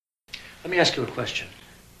Let me ask you a question.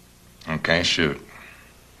 Okay, shoot.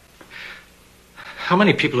 How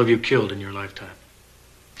many people have you killed in your lifetime?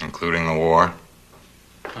 Including the war?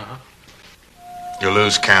 Uh-huh. You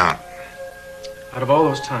lose count. Out of all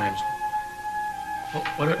those times,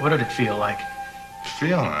 what did it feel like?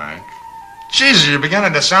 Feel like? Jesus, you're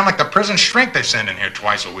beginning to sound like the prison shrink they send in here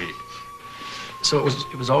twice a week. So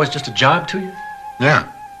it was always just a job to you?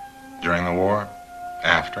 Yeah. During the war,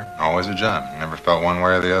 after, always a job. Never felt one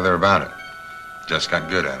way or the other about it. Just got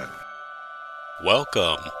good at it.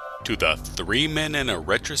 Welcome to the Three Men in a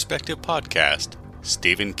Retrospective podcast,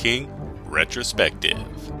 Stephen King Retrospective.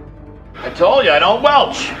 I told you I don't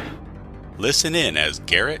welch. Listen in as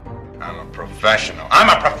Garrett. I'm a professional. I'm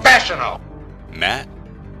a professional! Matt.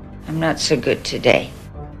 I'm not so good today.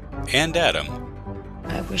 And Adam.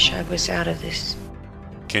 I wish I was out of this.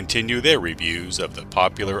 Continue their reviews of the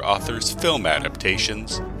popular author's film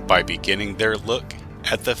adaptations by beginning their look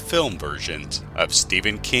at the film versions of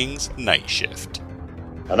Stephen King's Night Shift.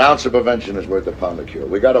 An ounce of prevention is worth a pound of cure.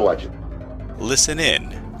 We gotta watch it. Listen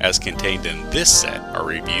in, as contained in this set are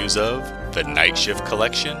reviews of The Night Shift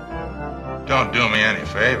Collection. Don't do me any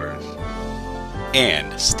favors.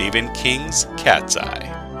 And Stephen King's Cat's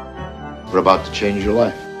Eye. We're about to change your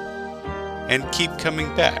life. And keep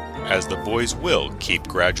coming back, as the boys will keep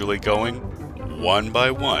gradually going, one by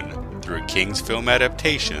one, through King's film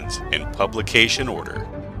adaptations in publication order.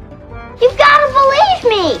 You've gotta believe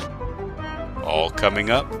me! All coming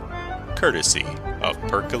up, courtesy of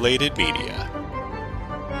Percolated Media.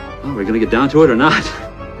 Oh, we're gonna get down to it or not?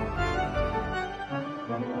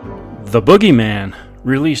 The Boogeyman,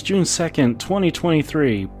 released June 2nd,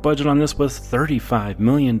 2023. Budget on this was $35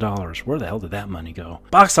 million. Where the hell did that money go?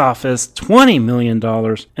 Box office, $20 million.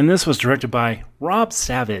 And this was directed by Rob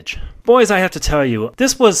Savage. Boys, I have to tell you,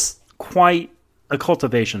 this was quite a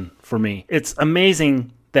cultivation for me. It's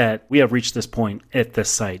amazing that we have reached this point at this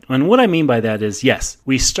site. And what I mean by that is, yes,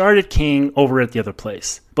 we started King over at the other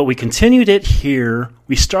place, but we continued it here.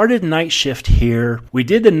 We started Night Shift here. We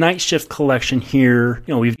did the Night Shift collection here.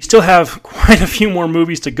 You know, we still have quite a few more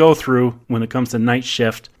movies to go through when it comes to Night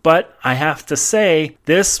Shift. But I have to say,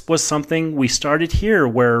 this was something we started here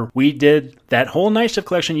where we did that whole Night Shift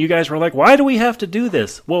collection. You guys were like, why do we have to do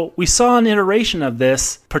this? Well, we saw an iteration of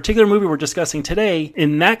this particular movie we're discussing today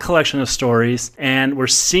in that collection of stories, and we're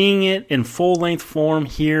seeing it in full-length form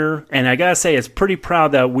here. And I gotta say, it's pretty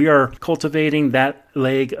proud that we are cultivating that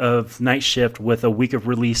leg of Night Shift with a week of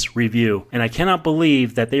release review. And I cannot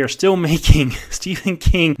believe that they are still making Stephen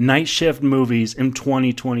King Night Shift movies in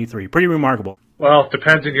 2023. Pretty remarkable. Well, it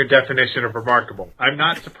depends on your definition of remarkable. I'm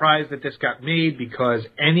not surprised that this got made because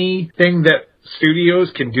anything that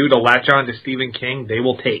studios can do to latch on to Stephen King, they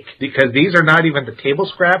will take. Because these are not even the table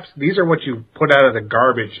scraps. These are what you put out of the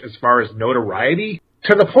garbage as far as notoriety.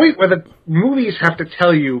 To the point where the movies have to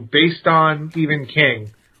tell you based on Stephen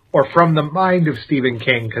King or from the mind of Stephen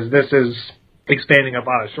King, because this is expanding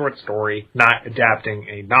upon a short story, not adapting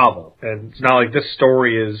a novel. And it's not like this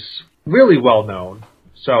story is really well known.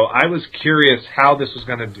 So I was curious how this was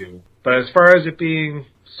going to do. But as far as it being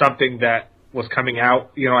something that was coming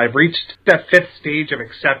out, you know, I've reached that fifth stage of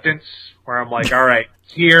acceptance where I'm like, all right,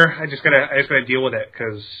 here, I just gotta deal with it.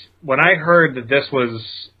 Because when I heard that this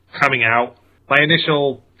was coming out, my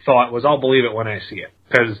initial thought was, I'll believe it when I see it.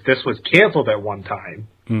 Because this was canceled at one time,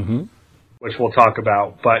 which we'll talk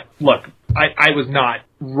about. But look, I was not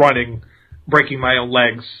breaking my own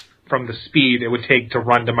legs from the speed it would take to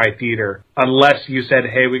run to my theater, unless you said,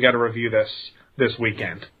 hey, we got to review this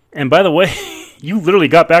weekend. And by the way, you literally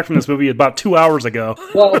got back from this movie about 2 hours ago.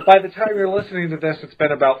 Well, by the time you're listening to this, it's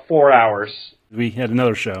been about 4 hours. We had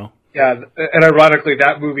another show. Yeah, and ironically,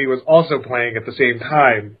 that movie was also playing at the same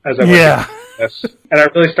time as I went through this. And I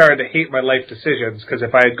really started to hate my life decisions, because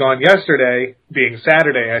if I had gone yesterday, being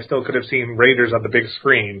Saturday, I still could have seen Raiders on the big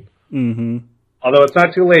screen. Mm-hmm. Although it's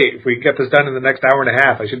not too late. If we get this done in the next hour and a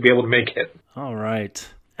half, I should be able to make it. All right.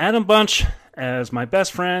 Adam Bunch, as my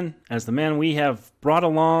best friend, as the man we have brought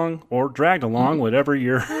along or dragged along, whatever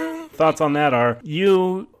your thoughts on that are,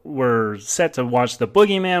 you were set to watch The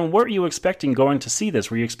Boogeyman. What were you expecting going to see this?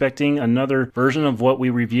 Were you expecting another version of what we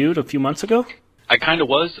reviewed a few months ago? I kind of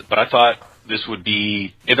was, but I thought this would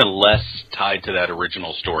be even less tied to that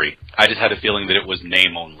original story. I just had a feeling that it was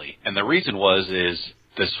name only. And the reason is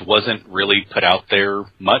this wasn't really put out there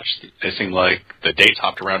much. It seemed like the dates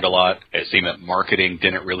hopped around a lot. It seemed that marketing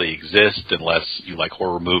didn't really exist unless you like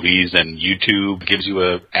horror movies and YouTube gives you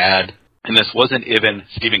an ad. And this wasn't even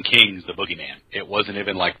Stephen King's The Boogeyman. It wasn't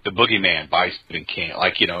even like The Boogeyman by Stephen King.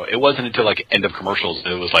 Like, it wasn't until like end of commercials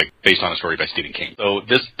it was like based on a story by Stephen King. So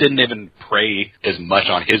this didn't even prey as much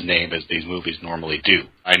on his name as these movies normally do.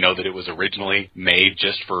 I know that it was originally made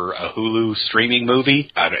just for a Hulu streaming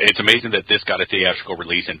movie. It's amazing that this got a theatrical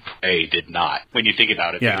release and Prey did not. When you think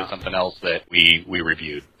about it, it was something else that we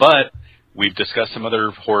reviewed. But we've discussed some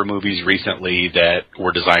other horror movies recently that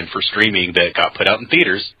were designed for streaming that got put out in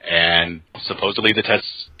theaters, and supposedly the test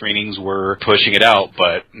screenings were pushing it out,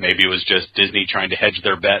 but maybe it was just Disney trying to hedge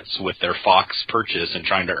their bets with their Fox purchase and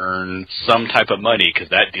trying to earn some type of money, because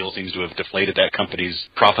that deal seems to have deflated that company's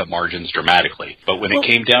profit margins dramatically. But when it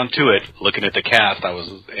came down to it, looking at the cast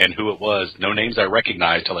and who it was, no names I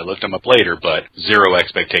recognized till I looked them up later, but zero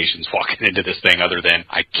expectations walking into this thing other than,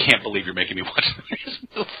 I can't believe you're making me watch this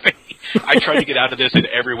movie. I tried to get out of this in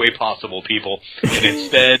every way possible, people, and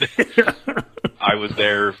instead I was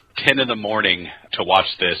there 10 in the morning to watch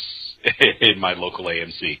this in my local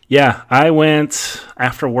AMC. Yeah, I went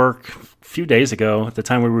after work a few days ago at the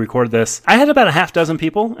time we recorded this. I had about a half dozen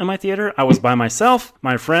people in my theater. I was by myself.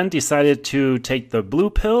 My friend decided to take the blue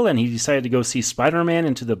pill, and he decided to go see Spider-Man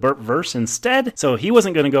Into the Verse instead. So he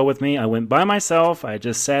wasn't going to go with me. I went by myself. I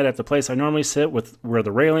just sat at the place I normally sit with where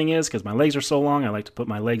the railing is because my legs are so long. I like to put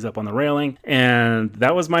my legs up on the railing. And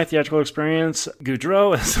that was my theatrical experience.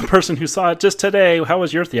 Goudreau, as a person who saw it just today, how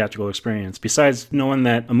was your theatrical experience? Besides knowing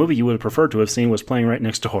that a movie you would have preferred to have seen was playing right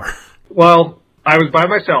next door. Well, I was by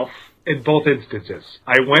myself in both instances.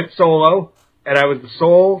 I went solo, and I was the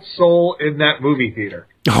sole soul in that movie theater.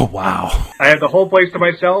 Oh, wow. I had the whole place to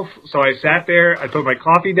myself, so I sat there, I put my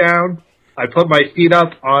coffee down, I put my feet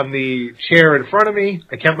up on the chair in front of me.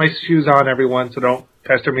 I kept my shoes on, everyone, so don't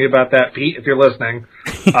pester me about that, Pete, if you're listening.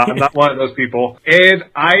 I'm not one of those people. And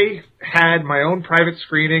I had my own private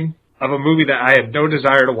screening of a movie that I had no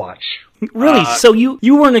desire to watch. Really? So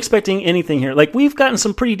you weren't expecting anything here? Like, we've gotten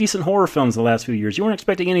some pretty decent horror films the last few years. You weren't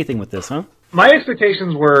expecting anything with this, huh? My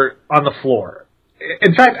expectations were on the floor.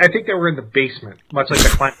 In fact, I think they were in the basement, much like the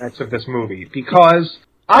climax of this movie, because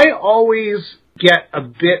I always get a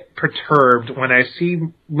bit perturbed when I see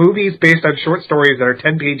movies based on short stories that are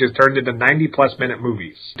 10 pages turned into 90-plus minute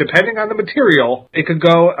movies. Depending on the material, it could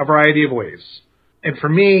go a variety of ways. And for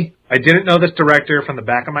me, I didn't know this director from the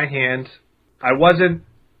back of my hand. I wasn't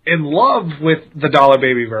in love with the Dollar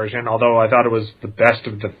Baby version, although I thought it was the best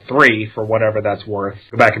of the three, for whatever that's worth.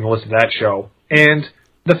 Go back and listen to that show. And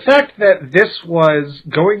the fact that this was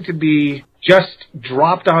going to be just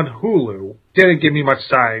dropped on Hulu didn't give me much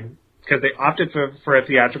sign, because they opted for a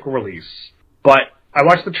theatrical release. But I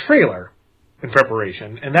watched the trailer in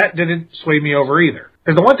preparation, and that didn't sway me over either.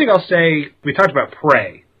 Because the one thing I'll say, we talked about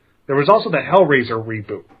Prey. There was also the Hellraiser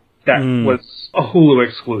reboot that was a Hulu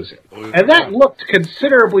exclusive. And that looked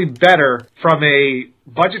considerably better from a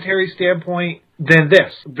budgetary standpoint than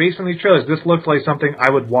this. Based on these trailers, this looked like something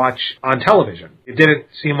I would watch on television. It didn't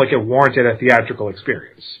seem like it warranted a theatrical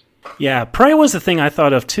experience. Yeah, Prey was the thing I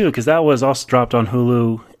thought of too, because that was also dropped on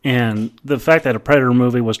Hulu. And the fact that a Predator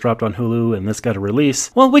movie was dropped on Hulu and this got a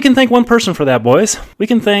release, well, we can thank one person for that, boys. We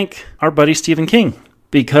can thank our buddy Stephen King,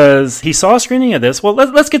 because he saw a screening of this. Well,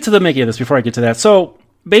 let's get to the making of this before I get to that. So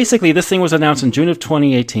basically, this thing was announced in June of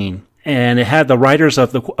 2018, and it had the writers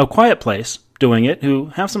of A Quiet Place doing it, who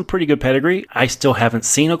have some pretty good pedigree. I still haven't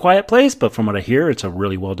seen A Quiet Place, but from what I hear, it's a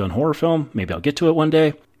really well-done horror film. Maybe I'll get to it one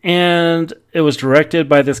day. And it was directed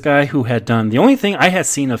by this guy who had done... The only thing I had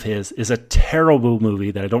seen of his is a terrible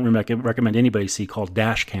movie that I don't recommend anybody see called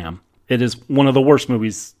Dashcam. It is one of the worst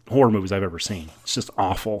horror movies I've ever seen. It's just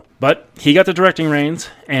awful. But he got the directing reins,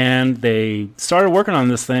 and they started working on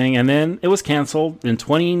this thing, and then it was canceled in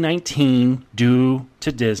 2019 due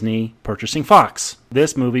to Disney purchasing Fox.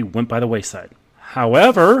 This movie went by the wayside.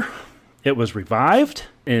 However, it was revived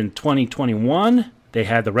in 2021. They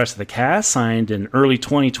had the rest of the cast signed in early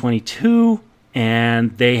 2022,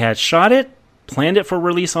 and they had shot it, planned it for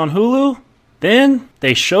release on Hulu. Then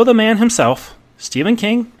they show the man himself, Stephen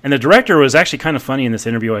King. And the director was actually kind of funny in this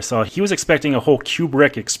interview I saw. He was expecting a whole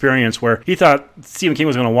Kubrick experience where he thought Stephen King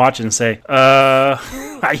was going to watch it and say,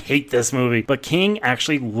 I hate this movie. But King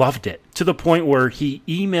actually loved it, to the point where he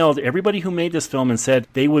emailed everybody who made this film and said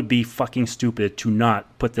they would be fucking stupid to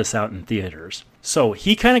not put this out in theaters. So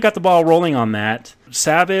he kind of got the ball rolling on that.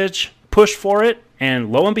 Savage pushed for it.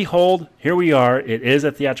 And lo and behold, here we are. It is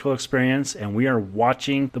a theatrical experience, and we are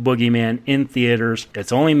watching The Boogeyman in theaters.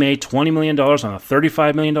 It's only made $20 million on a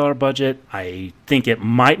 $35 million budget. I think it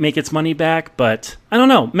might make its money back, but I don't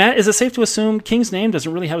know. Matt, is it safe to assume King's name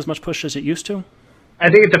doesn't really have as much push as it used to? I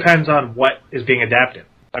think it depends on what is being adapted.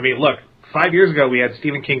 I mean, look, 5 years ago we had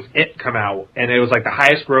Stephen King's It come out, and it was like the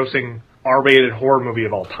highest grossing R-rated horror movie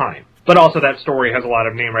of all time. But also that story has a lot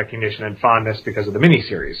of name recognition and fondness because of the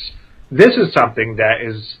miniseries. This is something that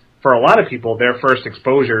is, for a lot of people, their first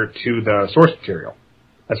exposure to the source material,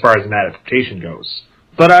 as far as an adaptation goes.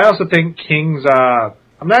 But I also think King's,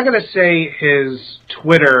 I'm not going to say his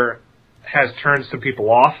Twitter has turned some people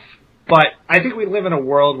off, but I think we live in a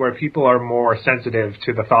world where people are more sensitive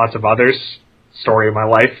to the thoughts of others. Story of my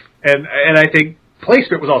life. And I think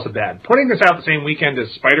placement was also bad. Putting this out the same weekend as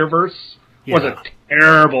Spider-Verse was a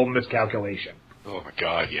terrible miscalculation. Oh my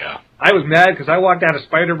god, yeah. I was mad because I walked out of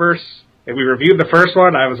Spider-Verse and we reviewed the first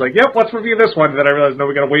one. I was like, yep, let's review this one. And then I realized, no,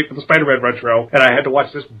 we got to wait for the Spider-Man retro. And I had to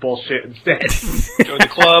watch this bullshit instead. Join the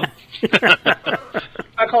club.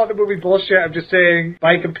 I call it the movie bullshit. I'm just saying,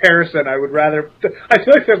 by comparison, I would rather... I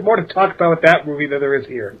feel like there's more to talk about with that movie than there is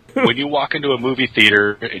here. When you walk into a movie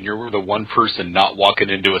theater and you're the one person not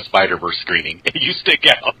walking into a Spider-Verse screening, you stick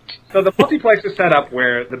out. So the multiplex is set up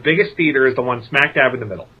where the biggest theater is the one smack dab in the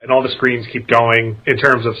middle, and all the screens keep going in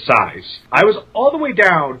terms of size. I was all the way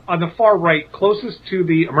down on the far right, closest to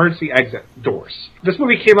the emergency exit doors. This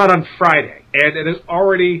movie came out on Friday, and it is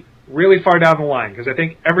already really far down the line, because I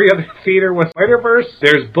think every other theater was Spider-Verse.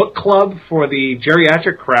 There's book club for the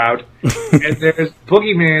geriatric crowd, and there's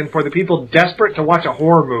Boogeyman for the people desperate to watch a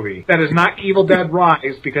horror movie that is not Evil Dead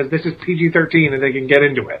Rise, because this is PG-13 and they can get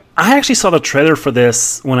into it. I actually saw the trailer for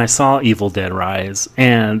this when I saw Evil Dead Rise,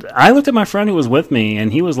 and I looked at my friend who was with me,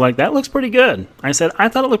 and he was like, that looks pretty good. I said, I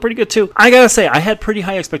thought it looked pretty good too. I gotta say, I had pretty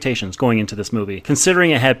high expectations going into this movie,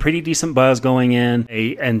 considering it had pretty decent buzz going in.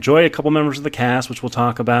 I enjoy a couple members of the cast, which we'll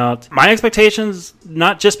talk about. My expectations,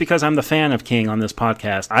 not just because I'm the fan of King on this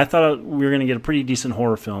podcast, I thought we were going to get a pretty decent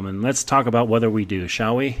horror film, and let's talk about whether we do,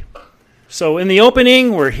 shall we? So in the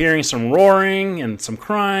opening, we're hearing some roaring and some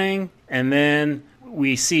crying, and then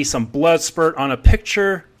we see some blood spurt on a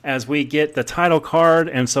picture as we get the title card,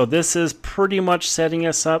 and so this is pretty much setting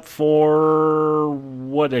us up for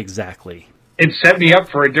what exactly? It set me up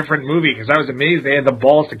for a different movie, because I was amazed they had the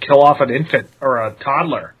balls to kill off an infant or a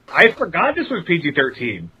toddler. I forgot this was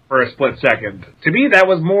PG-13 for a split second. To me, that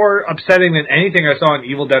was more upsetting than anything I saw in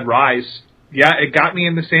Evil Dead Rise. Yeah, it got me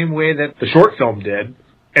in the same way that the short film did.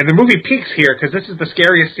 And the movie peaks here, because this is the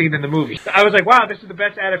scariest scene in the movie. I was like, wow, this is the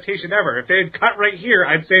best adaptation ever. If they had cut right here,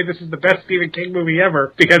 I'd say this is the best Stephen King movie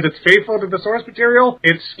ever, because it's faithful to the source material,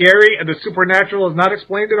 it's scary, and the supernatural is not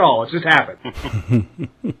explained at all. It just happened.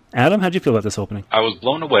 Adam, how'd you feel about this opening? I was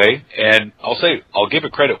blown away, and I'll give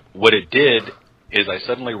it credit. What it did is I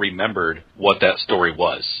suddenly remembered what that story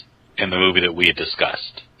was in the movie that we had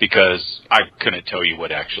discussed, because I couldn't tell you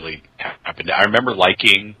what actually happened. I remember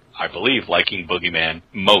liking Boogeyman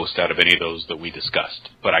most out of any of those that we discussed,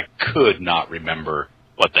 but I could not remember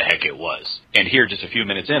what the heck it was. And here, just a few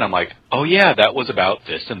minutes in, I'm like, oh yeah, that was about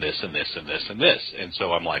this and this and this and this and this. And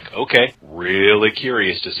so I'm like, okay, really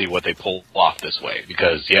curious to see what they pull off this way.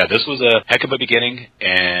 Because, yeah, this was a heck of a beginning,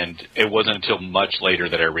 and it wasn't until much later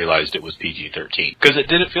that I realized it was PG-13. Because it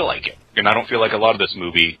didn't feel like it. And I don't feel like a lot of this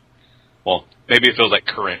movie, well, maybe it feels like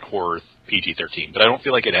current horror PG-13, but I don't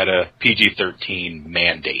feel like it had a PG-13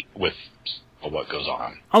 mandate with what goes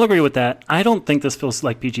on. I'll agree with that. I don't think this feels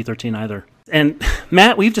like PG-13 either. And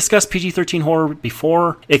Matt, we've discussed PG-13 horror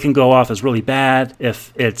before. It can go off as really bad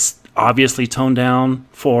if it's obviously toned down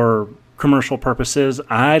for commercial purposes.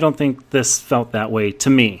 I don't think this felt that way to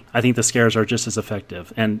me. I think the scares are just as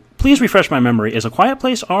effective. And please refresh my memory. Is A Quiet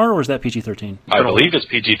Place R or is that PG-13? I believe it's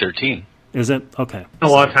PG-13. Is it? Okay. A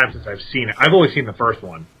lot of times since I've seen it. I've only seen the first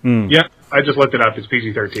one. Yeah, I just looked it up. It's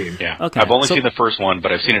PG-13. Yeah. Okay. I've only seen the first one,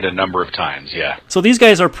 but I've seen it a number of times, yeah. So these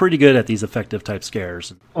guys are pretty good at these effective type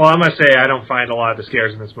scares. Well, I must say, I don't find a lot of the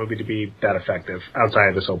scares in this movie to be that effective outside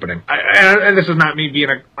of this opening. And this is not me being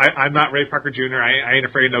I'm not Ray Parker Jr. I ain't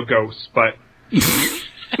afraid of no ghosts, but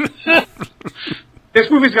this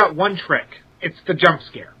movie's got one trick. It's the jump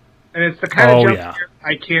scare. And it's the kind of jump scare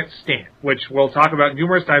I can't stand, which we'll talk about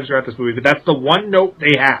numerous times throughout this movie, but that's the one note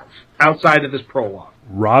they have outside of this prologue.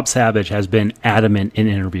 Rob Savage has been adamant in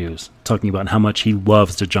interviews talking about how much he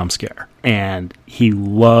loves the jump scare. And he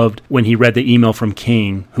loved when he read the email from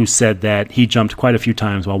King, who said that he jumped quite a few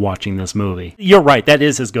times while watching this movie. You're right, that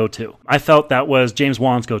is his go-to. I felt that was James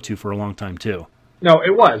Wan's go-to for a long time, too. No,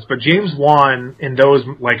 it was, but James Wan in those,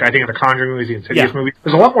 like I think in the Conjuring movies, the Insidious movies,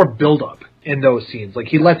 there's a lot more build-up in those scenes. Like,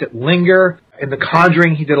 he lets it linger. In The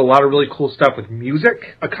Conjuring, he did a lot of really cool stuff with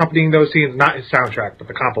music accompanying those scenes, not his soundtrack, but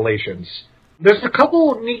the compilations. There's a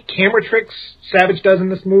couple neat camera tricks Savage does in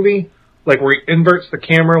this movie, like where he inverts the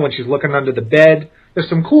camera when she's looking under the bed. There's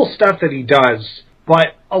some cool stuff that he does,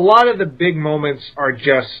 but a lot of the big moments are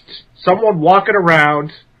just someone walking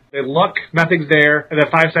around They look, nothing's there, and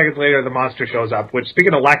then 5 seconds later the monster shows up, which,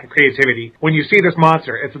 speaking of lack of creativity, when you see this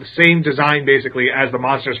monster, it's the same design, basically, as the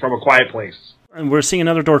monsters from A Quiet Place. And we're seeing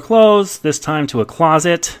another door close, this time to a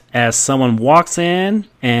closet, as someone walks in,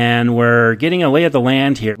 and we're getting a lay of the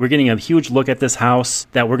land here. We're getting a huge look at this house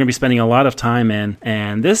that we're going to be spending a lot of time in,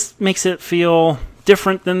 and this makes it feel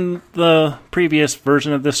different than the previous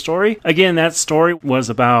version of this story. Again, that story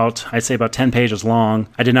was I'd say about 10 pages long.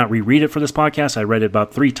 I did not reread it for this podcast. I read it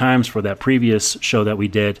about 3 times for that previous show that we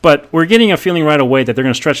did. But we're getting a feeling right away that they're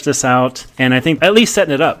going to stretch this out, and I think at least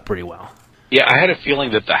setting it up pretty well. Yeah, I had a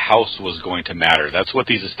feeling that the house was going to matter. That's what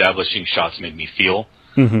these establishing shots made me feel.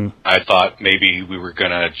 Mm-hmm. I thought maybe we were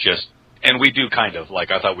going to just, and we do kind of,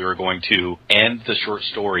 like I thought we were going to end the short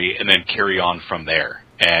story and then carry on from there.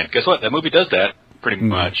 And guess what? That movie does that pretty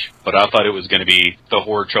much. But I thought it was going to be the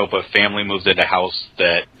horror trope of family moves into a house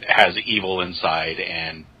that has evil inside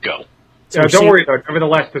and go. So don't worry, though.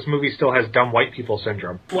 Nevertheless, this movie still has dumb white people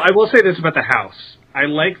syndrome. Well, I will say this about the house. I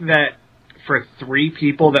like that for 3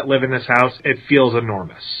 people that live in this house, it feels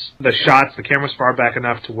enormous. The shots, the camera's far back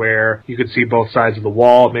enough to where you could see both sides of the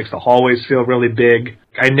wall. It makes the hallways feel really big.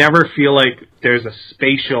 I never feel like there's a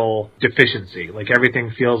spatial deficiency. Like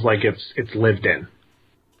everything feels like it's lived in.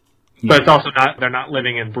 But it's also they're not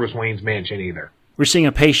living in Bruce Wayne's mansion either. We're seeing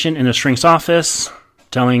a patient in a shrink's office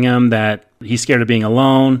telling him that he's scared of being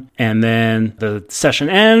alone, and then the session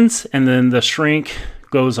ends, and then the shrink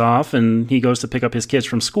goes off and he goes to pick up his kids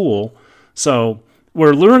from school. So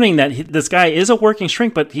we're learning that this guy is a working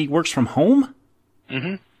shrink, but he works from home?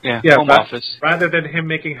 Mm-hmm. Yeah, home but office. Rather than him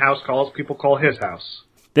making house calls, people call his house.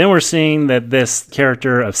 Then we're seeing that this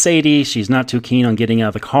character of Sadie, she's not too keen on getting out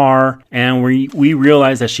of the car, and we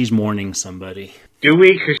realize that she's mourning somebody. Do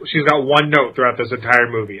we? Because she's got one note throughout this entire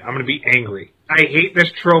movie. I'm going to be angry. I hate this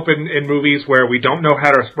trope in movies where we don't know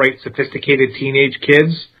how to write sophisticated teenage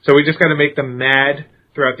kids, so we just got to make them mad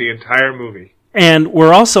throughout the entire movie. And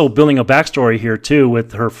we're also building a backstory here, too,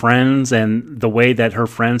 with her friends and the way that her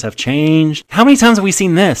friends have changed. How many times have we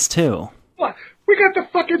seen this, too? What? We got the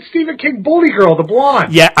fucking Stephen King bully girl, the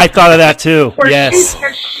blonde. Yeah, I thought of that, too. Where yes. she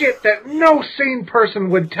says shit that no sane person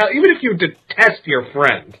would tell, even if you detest your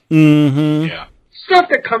friend. Mm-hmm. Yeah. Stuff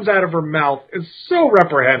that comes out of her mouth is so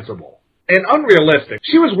reprehensible and unrealistic.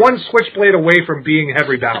 She was one switchblade away from being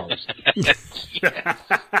Henry Bowers.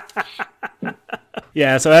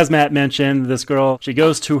 Yeah, so as Matt mentioned, this girl, she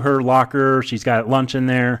goes to her locker, she's got lunch in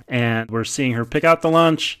there, and we're seeing her pick out the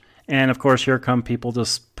lunch, and of course here come people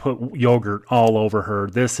just put yogurt all over her.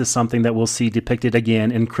 This is something that we'll see depicted again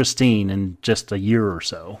in Christine in just a year or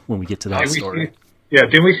so when we get to that story.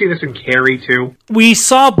 Didn't we see this in Carrie too? We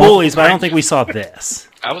saw bullies, but I don't think we saw this.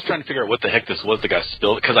 I was trying to figure out what the heck this was that got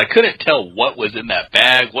spilled, because I couldn't tell what was in that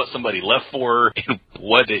bag, what somebody left for her, and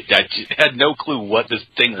I had no clue what this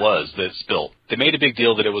thing was that spilled. They made a big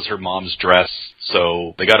deal that it was her mom's dress,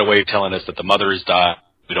 so they got away telling us that the mother has died.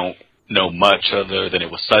 We don't know much other than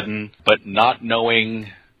it was sudden, but not knowing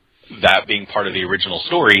that being part of the original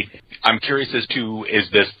story, I'm curious as to, is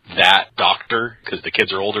this that doctor? Because the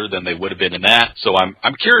kids are older than they would have been in that. So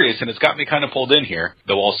I'm curious, and it's got me kind of pulled in here.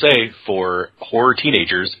 Though I'll say, for horror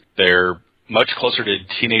teenagers, they're much closer to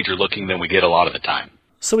teenager looking than we get a lot of the time.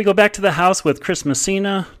 So we go back to the house with Chris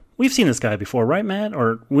Messina. We've seen this guy before, right, Matt?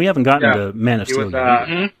 Or we haven't gotten to Man of Steel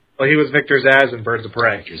yet. Well, he was Victor Zsasz in Birds of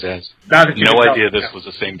Prey. Victor Zsasz. No idea this was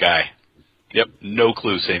the same guy. Yep, no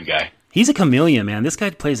clue, same guy. He's a chameleon, man. This guy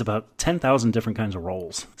plays about 10,000 different kinds of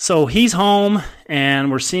roles. So he's home,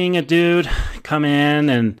 and we're seeing a dude come in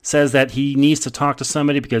and says that he needs to talk to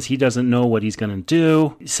somebody because he doesn't know what he's going to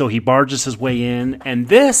do. So he barges his way in, and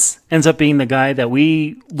this ends up being the guy that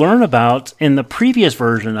we learn about in the previous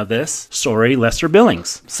version of this story, Lester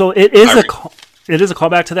Billings. So it is a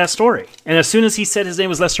callback to that story. And as soon as he said his name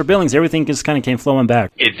was Lester Billings, everything just kind of came flowing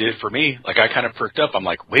back. It did for me. Like, I kind of perked up. I'm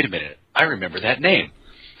like, wait a minute. I remember that name.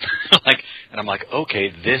 And I'm like, okay,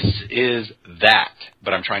 this is that.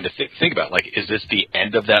 But I'm trying to think about, like, is this the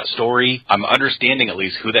end of that story? I'm understanding at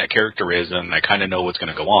least who that character is, and I kind of know what's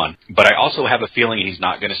going to go on. But I also have a feeling he's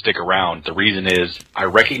not going to stick around. The reason is I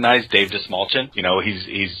recognize Dave DeSmalchin. You know,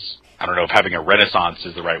 he's I don't know if having a renaissance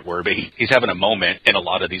is the right word, but he's having a moment in a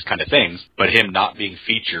lot of these kind of things. But him not being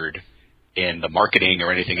featured in the marketing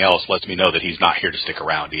or anything else lets me know that he's not here to stick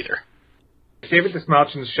around either. If David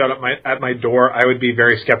DeSmalchin showed up at my door, I would be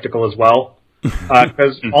very skeptical as well.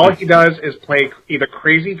 Because all he does is play either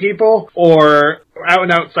crazy people or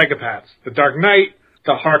out-and-out psychopaths. The Dark Knight,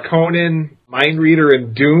 the Harkonnen mind reader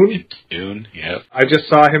in Dune. Dune, yeah. I just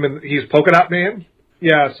saw him he's Polka Dot Man.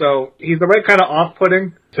 Yeah, so he's the right kind of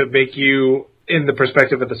off-putting to make you in the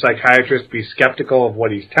perspective of the psychiatrist, be skeptical of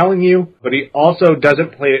what he's telling you, but he also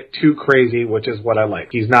doesn't play it too crazy, which is what I like.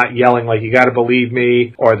 He's not yelling like, you gotta believe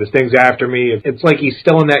me, or this thing's after me. It's like he's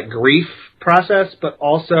still in that grief process, but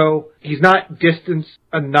also he's not distanced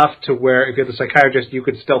enough to where if you're the psychiatrist, you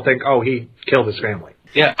could still think, oh, he killed his family.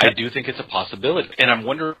 Yeah, I do think it's a possibility. And I'm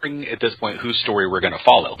wondering at this point whose story we're going to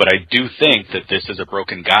follow. But I do think that this is a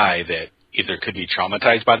broken guy that either could be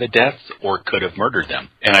traumatized by the deaths or could have murdered them.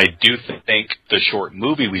 And I do think the short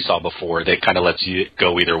movie we saw before that kind of lets you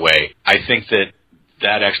go either way, I think that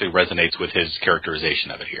actually resonates with his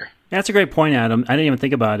characterization of it here. That's a great point, Adam. I didn't even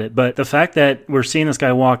think about it. But the fact that we're seeing this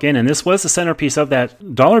guy walk in, and this was the centerpiece of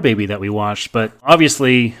that Dollar Baby that we watched, but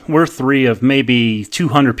obviously we're three of maybe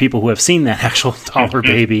 200 people who have seen that actual Dollar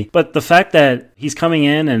Baby. But the fact that he's coming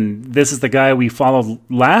in and this is the guy we followed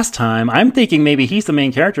last time, I'm thinking maybe he's the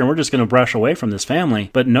main character and we're just going to brush away from this family.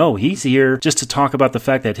 But no, he's here just to talk about the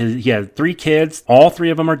fact that he had 3 kids. All 3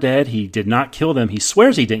 of them are dead. He did not kill them. He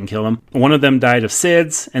swears he didn't kill them. One of them died of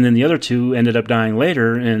SIDS, and then the other 2 ended up dying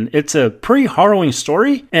later. And it's a pretty harrowing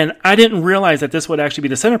story, and I didn't realize that this would actually be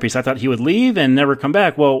the centerpiece. I thought he would leave and never come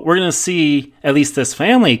back. Well, we're going to see at least this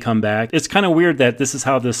family come back. It's kind of weird that this is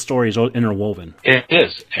how this story is interwoven. It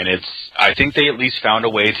is, and I think they at least found a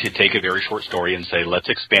way to take a very short story and say, let's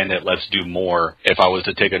expand it, let's do more. If I was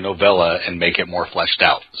to take a novella and make it more fleshed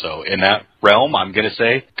out. So in that realm, I'm going to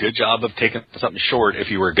say, good job of taking something short.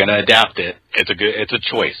 If you were going to adapt it, it's a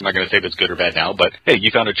choice. I'm not going to say if it's good or bad now, but hey,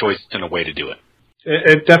 you found a choice and a way to do it.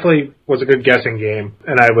 It definitely was a good guessing game,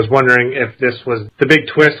 and I was wondering if this was, the big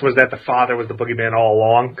twist was that the father was the boogeyman all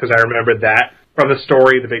along, because I remembered that from the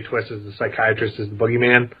story. The big twist is the psychiatrist is the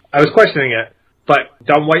boogeyman. I was questioning it, but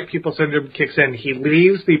dumb white people syndrome kicks in. He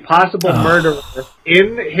leaves the possible murderer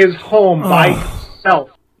in his home by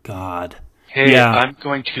himself. God. Hey, yeah. I'm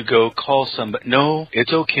going to go call somebody. No,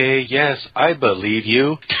 it's okay. Yes, I believe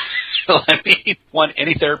you. I mean,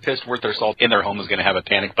 any therapist worth their salt in their home is going to have a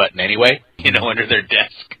panic button anyway, under their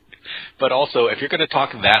desk. But also, if you're going to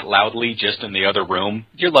talk that loudly just in the other room,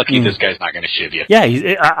 you're lucky this guy's not going to shiv you.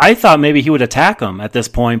 Yeah, I thought maybe he would attack him at this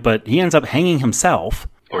point, but he ends up hanging himself.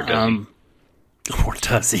 Or does he? Or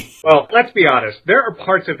does he? Well, let's be honest. There are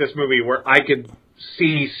parts of this movie where I could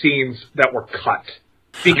see scenes that were cut.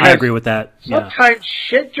 I agree with that. Sometimes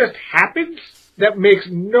shit just happens that makes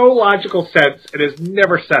no logical sense and is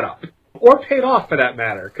never set up. Or paid off, for that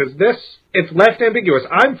matter. Because it's left ambiguous.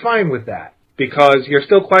 I'm fine with that. Because you're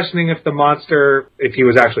still questioning if the monster, if he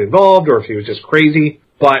was actually involved or if he was just crazy.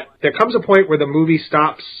 But there comes a point where the movie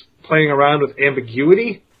stops playing around with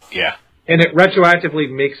ambiguity. Yeah. And it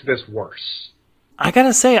retroactively makes this worse. I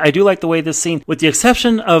gotta say, I do like the way this scene, with the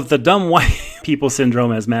exception of the dumb white people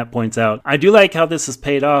syndrome, as Matt points out, I do like how this is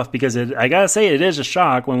paid off, because I gotta say, it is a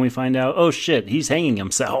shock when we find out, oh shit, he's hanging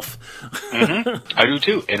himself. I do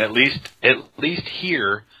too, and at least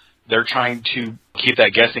here, they're trying to keep that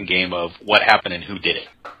guessing game of what happened and who did it.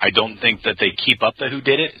 I don't think that they keep up the who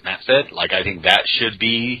did it, as Matt said. I think that should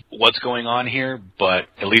be what's going on here, but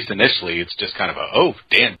at least initially, it's just kind of oh,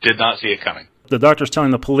 damn, did not see it coming. The doctor's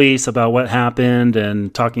telling the police about what happened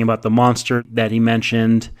and talking about the monster that he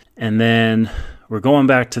mentioned. And then we're going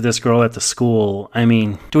back to this girl at the school. I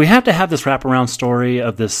mean, do we have to have this wraparound story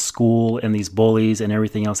of this school and these bullies and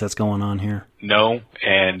everything else that's going on here? No,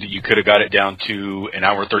 and you could have got it down to an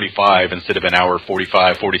hour 35 instead of an hour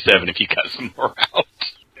 45, 47 if you cut some more out.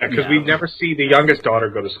 Yeah, because we never see the youngest daughter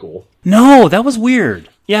go to school. No, that was weird.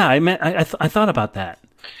 Yeah, I thought about that.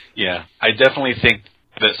 Yeah, I definitely think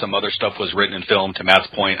that some other stuff was written in film. To Matt's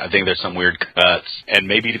point, I think there's some weird cuts. And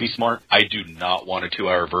maybe to be smart, I do not want a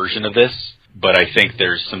 2-hour version of this, but I think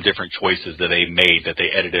there's some different choices that they made that they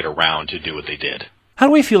edited around to do what they did. How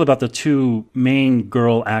do we feel about the 2 main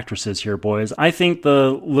girl actresses here, boys? I think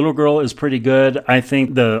the little girl is pretty good. I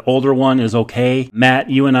think the older one is okay.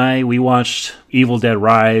 Matt, you and I, we watched Evil Dead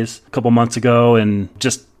Rise a couple months ago, and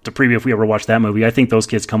just to preview if we ever watched that movie, I think those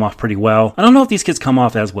kids come off pretty well. I don't know if these kids come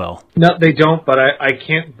off as well. No, they don't, but I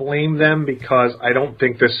can't blame them because I don't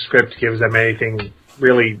think this script gives them anything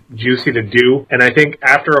really juicy to do. And I think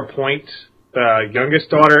after a point, the youngest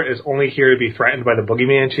daughter is only here to be threatened by the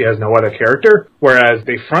boogeyman. She has no other character, whereas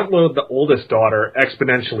they front-load the oldest daughter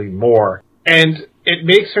exponentially more. And it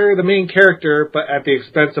makes her the main character, but at the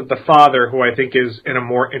expense of the father, who I think is in a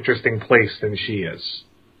more interesting place than she is.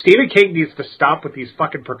 Stephen King needs to stop with these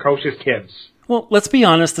fucking precocious kids. Well, let's be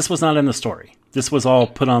honest, this was not in the story. This was all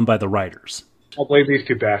put on by the writers. I'll blame these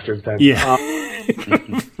 2 bastards then. Yeah.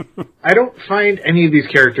 I don't find any of these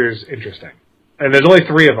characters interesting. And there's only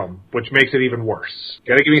 3 of them, which makes it even worse.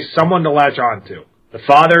 You gotta give me someone to latch on to. The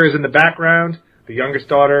father is in the background, the youngest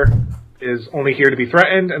daughter, is only here to be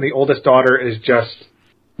threatened, and the oldest daughter is just...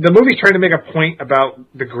 The movie's trying to make a point about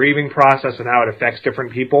the grieving process and how it affects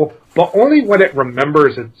different people, but only when it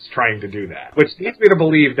remembers it's trying to do that. Which leads me to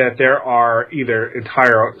believe that there are either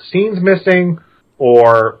entire scenes missing,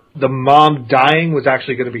 or the mom dying was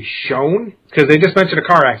actually going to be shown, because they just mentioned a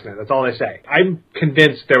car accident. That's all they say. I'm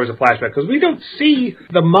convinced there was a flashback, because we don't see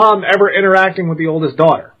the mom ever interacting with the oldest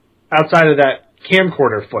daughter, outside of that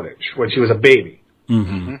camcorder footage when she was a baby.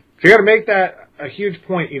 Mm-hmm. If you're going to make that a huge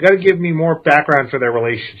point, you got to give me more background for their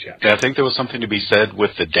relationship. Yeah, I think there was something to be said with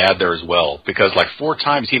the dad there as well, because like 4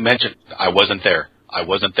 times he mentioned, I wasn't there, I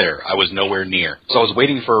wasn't there, I was nowhere near. So I was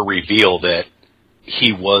waiting for a reveal that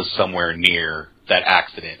he was somewhere near that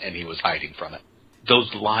accident and he was hiding from it.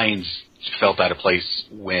 Those lines felt out of place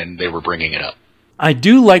when they were bringing it up. I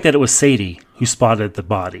do like that it was Sadie who spotted the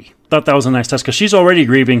body. Thought that was a nice touch, because she's already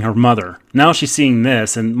grieving her mother. Now she's seeing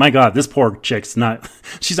this, and my God, this poor chick's not...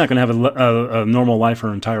 She's not going to have a normal life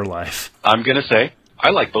her entire life. I'm going to say,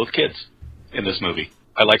 I like both kids in this movie.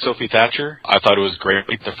 I like Sophie Thatcher. I thought it was great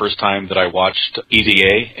the firfirst time that I watched Easy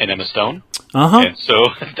A and Emma Stone. Uh-huh. And so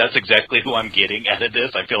that's exactly who I'm getting out of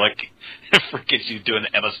this. I feel like freaking she's doing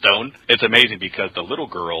Emma Stone. It's amazing because the little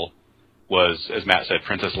girl was, as Matt said,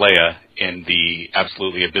 Princess Leia in the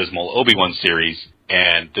absolutely abysmal Obi-Wan series,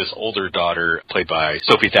 and this older daughter, played by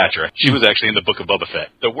Sophie Thatcher, she was actually in the Book of Boba Fett,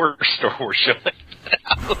 the worst Star Wars show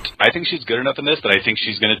out. I think she's good enough in this that I think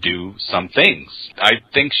she's going to do some things. I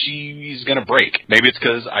think she's going to break. Maybe it's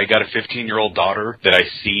because I got a 15-year-old daughter that I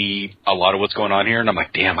see a lot of what's going on here, and I'm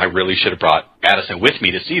like, damn, I really should have brought Addison with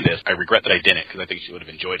me to see this. I regret that I didn't, because I think she would have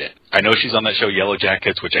enjoyed it. I know she's on that show Yellow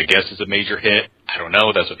Jackets, which I guess is a major hit. I don't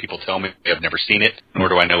know. That's what people tell me. I've never seen it, nor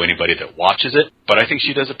do I know anybody that watches it. But I think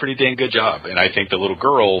she does a pretty dang good job. And I think the little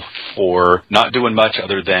girl, for not doing much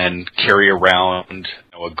other than carry around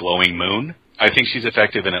a glowing moon, I think she's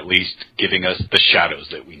effective in at least giving us the shadows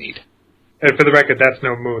that we need. And for the record, that's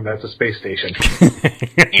no moon. That's a space station.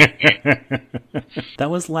 That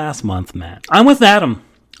was last month, Matt. I'm with Adam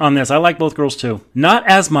on this. I like both girls, too. Not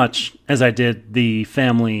as much as I did the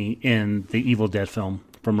family in the Evil Dead film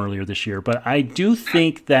from earlier this year, but I do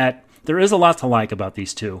think that there is a lot to like about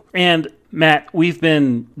these two. And Matt, we've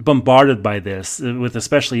been bombarded by this, with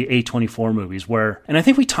especially A24 movies, where, and I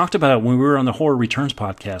think we talked about it when we were on the Horror Returns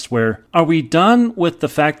podcast, where are we done with the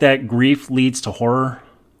fact that grief leads to horror?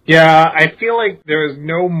 Yeah, I feel like there is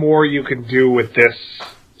no more you can do with this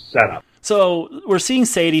setup. So we're seeing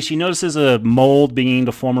Sadie. She notices a mold beginning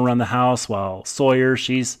to form around the house, while Sawyer,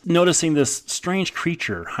 she's noticing this strange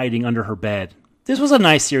creature hiding under her bed. This was a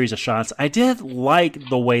nice series of shots. I did like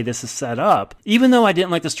the way this is set up. Even though I didn't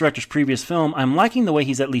like this director's previous film, I'm liking the way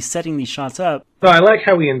he's at least setting these shots up. So I like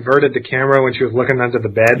how he inverted the camera when she was looking under the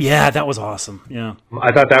bed. Yeah, that was awesome. Yeah,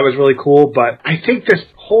 I thought that was really cool, but I think this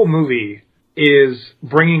whole movie is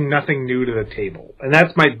bringing nothing new to the table. And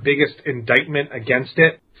that's my biggest indictment against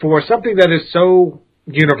it. For something that is so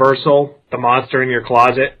universal, the monster in your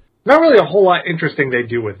closet, not really a whole lot interesting they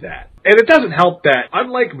do with that. And it doesn't help that,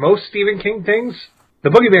 unlike most Stephen King things, the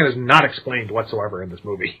Boogeyman is not explained whatsoever in this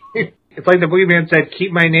movie. It's like the Boogeyman said,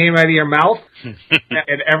 keep my name out of your mouth.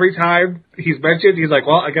 And every time he's mentioned, he's like,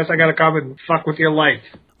 well, I guess I gotta come and fuck with your life.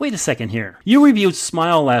 Wait a second here. You reviewed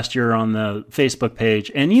Smile last year on the Facebook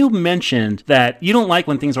page, and you mentioned that you don't like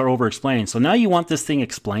when things are over-explained. So now you want this thing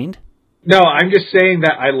explained? No, I'm just saying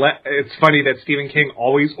that it's funny that Stephen King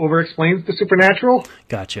always over-explains the supernatural.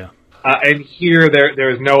 Gotcha. And here, there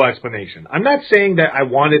is no explanation. I'm not saying that I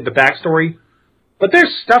wanted the backstory, but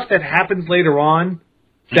there's stuff that happens later on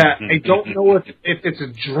that I don't know if it's a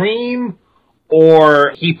dream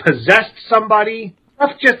or he possessed somebody.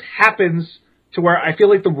 Stuff just happens to where I feel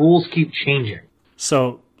like the rules keep changing.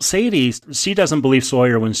 So Sadie, she doesn't believe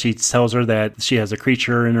Sawyer when she tells her that she has a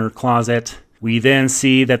creature in her closet. We then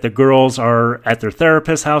see that the girls are at their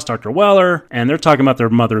therapist's house, Dr. Weller, and they're talking about their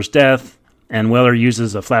mother's death. And Weller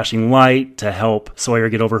uses a flashing light to help Sawyer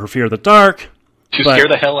get over her fear of the dark. To scare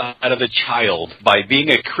the hell out of the child by being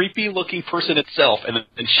a creepy-looking person itself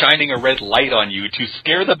and shining a red light on you to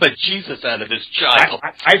scare the bejesus out of this child.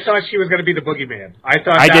 I thought she was going to be the Boogeyman.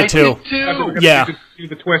 I did too. Yeah. Do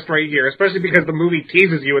the twist right here, especially because the movie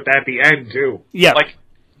teases you with that at the end, too. Yeah. Like,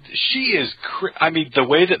 she is... I mean, the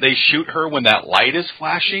way that they shoot her when that light is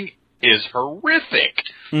flashing is horrific.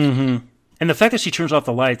 Mm-hmm. And the fact that she turns off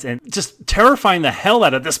the lights and just terrifying the hell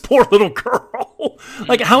out of this poor little girl.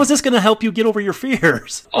 Like, how is this going to help you get over your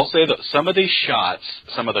fears? I'll say that some of these shots,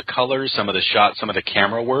 some of the colors, some of the shots, some of the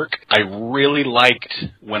camera work, I really liked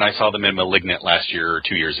when I saw them in Malignant last year or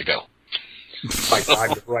 2 years ago. My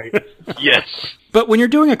God, you're right. Yes. But when you're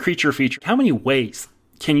doing a creature feature, how many ways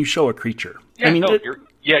can you show a creature? Yeah,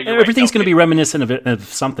 Yeah, you're everything's right. going to be reminiscent of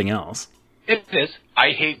something else. It is.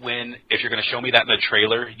 I hate when, if you're going to show me that in the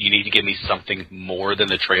trailer, you need to give me something more than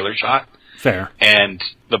the trailer shot. Fair. And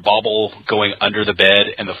the bobble going under the bed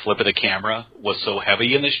and the flip of the camera was so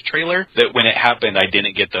heavy in this trailer that when it happened, I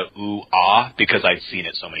didn't get the ooh, ah, because I'd seen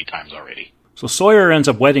it so many times already. So Sawyer ends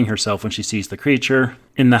up wetting herself when she sees the creature.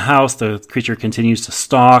 In the house, the creature continues to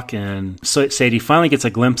stalk, and Sadie finally gets a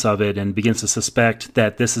glimpse of it and begins to suspect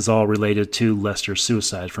that this is all related to Lester's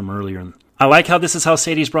suicide from earlier. I like how this is how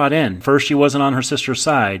Sadie's brought in. First, she wasn't on her sister's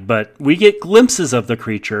side, but we get glimpses of the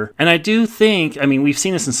creature. And I do think, I mean, we've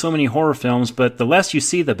seen this in so many horror films, but the less you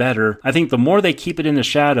see, the better. I think the more they keep it in the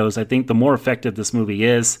shadows, I think the more effective this movie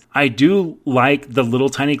is. I do like the little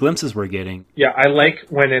tiny glimpses we're getting. Yeah, I like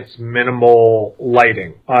when it's minimal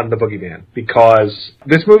lighting on the Boogeyman, because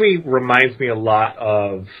this movie reminds me a lot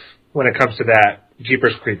of, when it comes to that,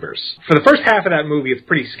 Jeepers Creepers. For the first half of that movie, it's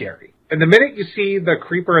pretty scary. And the minute you see the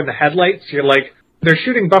creeper in the headlights, you're like, they're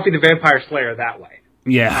shooting Buffy the Vampire Slayer that way.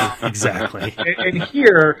 Yeah, exactly. and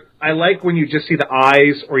here, I like when you just see the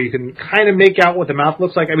eyes, or you can kind of make out what the mouth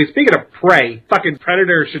looks like. I mean, speaking of Prey, fucking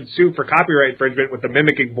Predator should sue for copyright infringement with the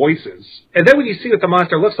mimicking voices. And then when you see what the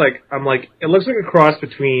monster looks like, I'm like, it looks like a cross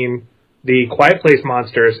between the Quiet Place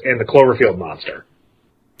monsters and the Cloverfield monster.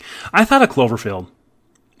 I thought of Cloverfield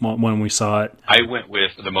when we saw it. I went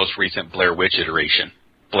with the most recent Blair Witch iteration.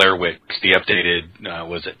 Blair Witch, the updated,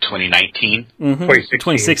 was it 2019? Mm-hmm.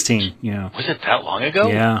 2016, yeah. Was it that long ago?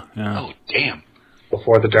 Yeah. Oh, damn.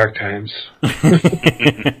 Before the dark times.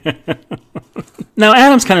 Now,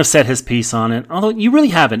 Adam's kind of set his piece on it, although you really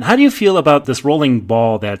haven't. How do you feel about this rolling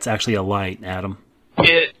ball that's actually a light, Adam?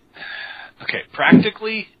 Okay,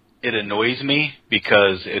 practically, it annoys me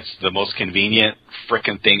because it's the most convenient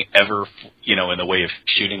frickin' thing ever, in the way of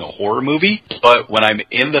shooting a horror movie. But when I'm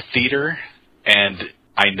in the theater and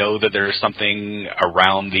I know that there's something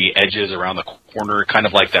around the edges, around the corner, kind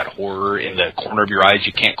of like that horror in the corner of your eyes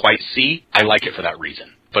you can't quite see, I like it for that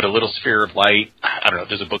reason. But a little sphere of light, I don't know,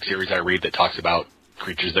 there's a book series I read that talks about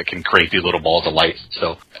creatures that can create these little balls of light.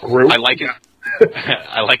 So I like it.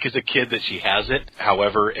 I like as a kid that she has it.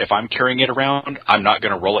 However, if I'm carrying it around, I'm not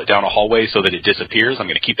going to roll it down a hallway so that it disappears. I'm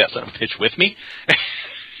going to keep that son of a bitch with me.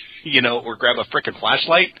 Or grab a frickin'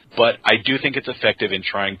 flashlight. But I do think it's effective in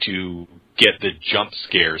trying to get the jump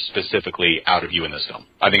scares specifically out of you in this film.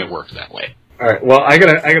 I think it works that way. All right. Well, I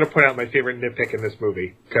gotta point out my favorite nitpick in this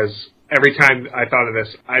movie, because every time I thought of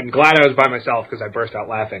this, I'm glad I was by myself because I burst out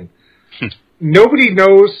laughing. Nobody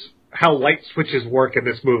knows how light switches work in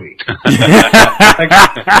this movie.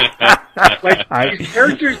 These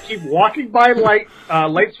characters keep walking by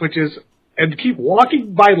light switches and keep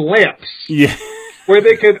walking by lamps. Yeah. Where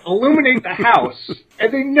they could illuminate the house,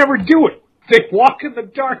 and they never do it. They walk in the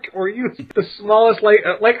dark or use the smallest light.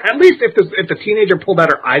 At least if the teenager pulled out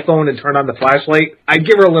her iPhone and turned on the flashlight, I'd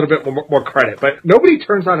give her a little bit more credit. But nobody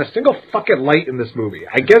turns on a single fucking light in this movie.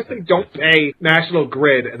 I guess they don't pay National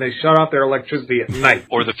Grid and they shut off their electricity at night.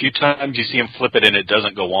 Or the few times you see them flip it and it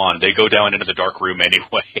doesn't go on, they go down into the dark room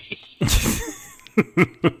anyway.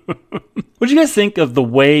 What do you guys think of the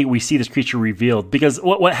way we see this creature revealed? Because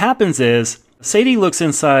what happens is Sadie looks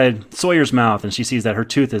inside Sawyer's mouth and she sees that her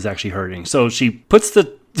tooth is actually hurting. So she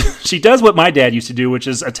she does what my dad used to do, which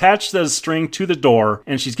is attach the string to the door,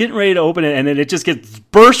 and she's getting ready to open it, and then it just gets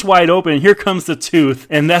burst wide open, and here comes the tooth,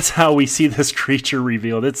 and that's how we see this creature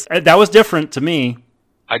revealed. That was different to me.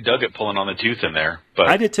 I dug it pulling on the tooth in there. But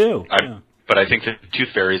I did too. But I think the Tooth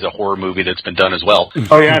Fairy is a horror movie that's been done as well.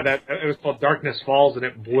 Oh yeah, it was called Darkness Falls, and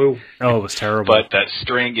it blew. Oh, it was terrible. But that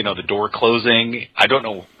string, the door closing, I don't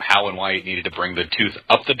know how and why it needed to bring the tooth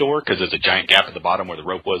up the door, because there's a giant gap at the bottom where the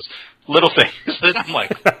rope was. Little things that I'm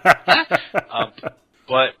like,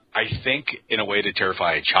 but I think in a way to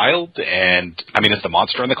terrify a child, and it's the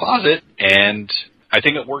monster in the closet, and I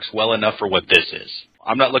think it works well enough for what this is.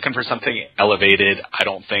 I'm not looking for something elevated. I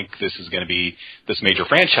don't think this is going to be this major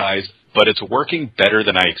franchise, but it's working better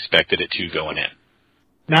than I expected it to going in.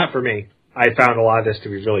 Not for me. I found a lot of this to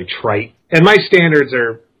be really trite. And my standards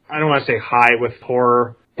are, I don't want to say high with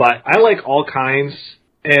horror, but I like all kinds.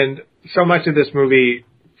 And so much of this movie,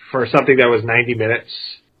 for something that was 90 minutes,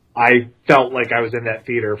 I felt like I was in that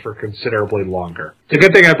theater for considerably longer. It's a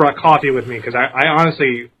good thing I brought coffee with me, because I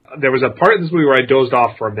honestly, there was a part in this movie where I dozed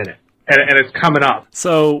off for a minute. And it's coming up.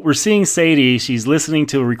 So we're seeing Sadie. She's listening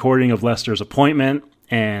to a recording of Lester's appointment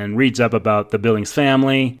and reads up about the Billings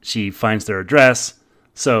family. She finds their address.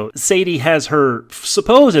 So Sadie has her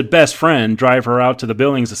supposed best friend drive her out to the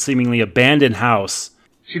Billings' seemingly abandoned house.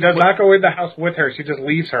 She does not go in the house with her. She just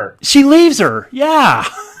leaves her. She leaves her. Yeah.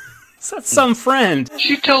 That's some friend.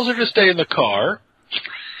 She tells her to stay in the car.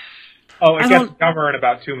 Oh, it gets dumber in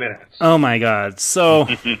about 2 minutes. Oh my god. So,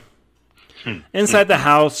 inside the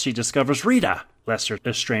house, she discovers Rita, Lester's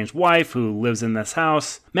estranged wife who lives in this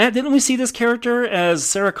house. Matt, didn't we see this character as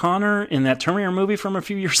Sarah Connor in that Terminator movie from a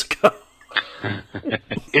few years ago?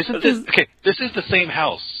 Isn't this... Okay, this is the same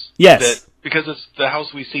house. Yes. Because it's the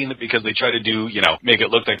house we've seen, because they try to do, make it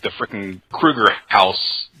look like the frickin' Kruger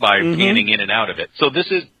house by panning in and out of it. So this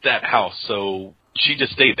is that house, so she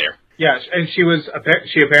just stayed there. Yeah, and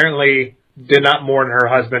she apparently did not mourn her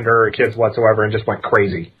husband or her kids whatsoever and just went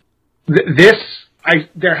crazy.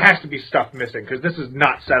 There has to be stuff missing, because this is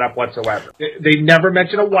not set up whatsoever. They never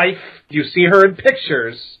mention a wife. You see her in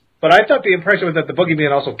pictures, but I thought the impression was that the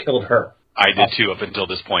Boogeyman also killed her. I did too, up until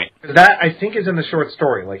this point. That, I think, is in the short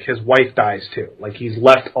story. Like, his wife dies too. Like, he's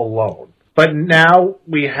left alone. But now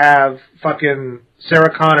we have fucking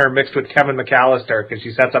Sarah Connor mixed with Kevin McAllister, because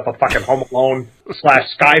she sets up a fucking Home Alone /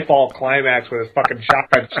 Skyfall climax with his fucking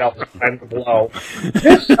shotgun shells time to blow.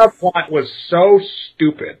 This subplot was so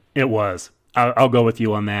stupid. It was. I'll go with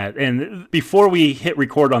you on that. And before we hit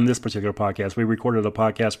record on this particular podcast, we recorded a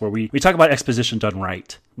podcast where we talk about exposition done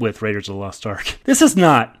right with Raiders of the Lost Ark. This is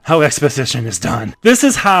not how exposition is done. This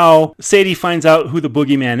is how Sadie finds out who the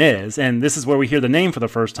Boogeyman is, and this is where we hear the name for the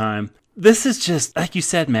first time. This is just, like you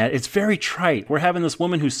said, Matt, it's very trite. We're having this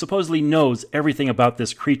woman who supposedly knows everything about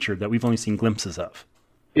this creature that we've only seen glimpses of.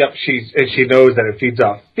 Yep, she knows that it feeds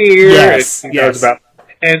off fear. Yes.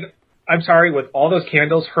 And I'm sorry, with all those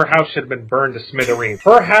candles, her house should have been burned to smithereens.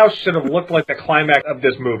 Her house should have looked like the climax of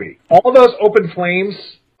this movie. All those open flames,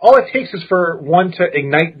 all it takes is for one to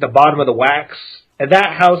ignite the bottom of the wax, and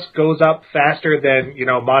that house goes up faster than,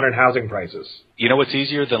 modern housing prices. You know what's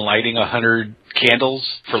easier than lighting 100 candles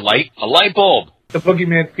for light? A light bulb! The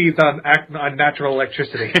Boogeyman feeds on natural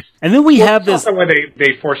electricity. And then we have this... Also, when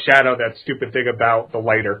they foreshadow that stupid thing about the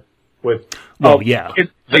lighter. The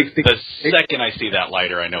second I see that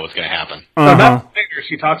lighter, I know what's going to happen. So not later,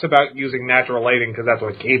 she talks about using natural lighting because that's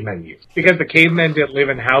what cavemen use. Because the cavemen didn't live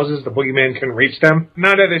in houses, the Boogeyman couldn't reach them.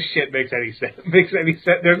 None of this shit makes any sense.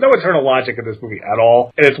 There's no internal logic in this movie at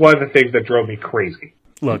all, and it's one of the things that drove me crazy.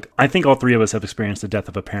 Look, I think all three of us have experienced the death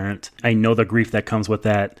of a parent. I know the grief that comes with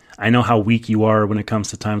that. I know how weak you are when it comes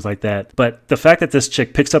to times like that. But the fact that this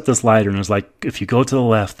chick picks up this lighter and is like, if you go to the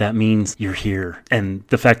left, that means you're here. And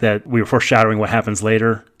the fact that we were foreshadowing what happens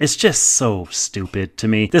later, it's just so stupid to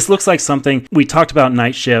me. This looks like something, we talked about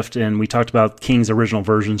Night Shift and we talked about King's original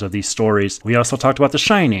versions of these stories. We also talked about The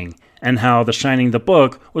Shining. And how The Shining, the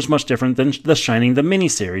book, was much different than The Shining, the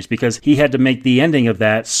miniseries, because he had to make the ending of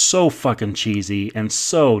that so fucking cheesy and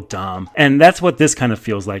so dumb. And that's what this kind of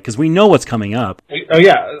feels like, because we know what's coming up. Oh,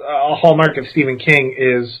 yeah. A hallmark of Stephen King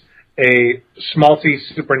is a schmaltzy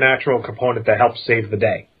supernatural component that helps save the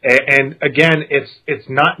day. And again, it's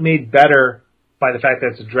not made better by the fact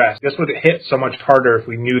that it's addressed. This would hit so much harder if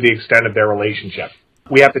we knew the extent of their relationship.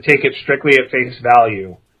 We have to take it strictly at face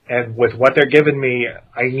value. And with what they're giving me,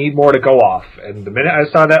 I need more to go off. And the minute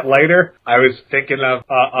I saw that lighter, I was thinking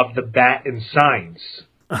of the bat in Signs.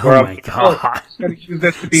 Oh my god! I'm going to use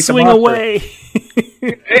this to beat Swing the monster. Away.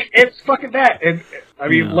 It's fucking that. And I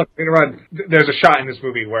mean, look later on. There's a shot in this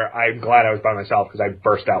movie where I'm glad I was by myself because I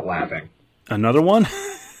burst out laughing. Another one?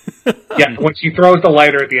 Yeah, when she throws the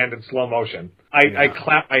lighter at the end in slow motion, I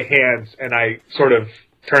clap my hands and I sort of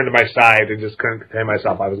turned to my side and just couldn't contain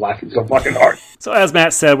myself. I was laughing so fucking hard. So as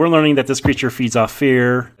Matt said, we're learning that this creature feeds off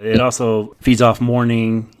fear. It also feeds off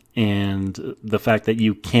mourning, and the fact that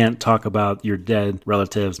you can't talk about your dead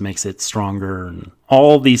relatives makes it stronger. And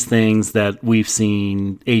all these things that we've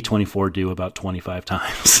seen A24 do about 25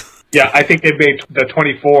 times. Yeah, I think they made the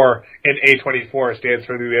 24 and A24 stands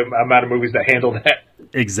for the amount of movies that handle that.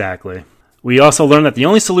 Exactly. We also learned that the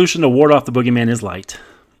only solution to ward off the Boogeyman is light.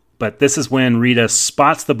 But this is when Rita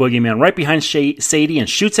spots the Boogeyman right behind Sadie and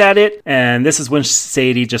shoots at it. And this is when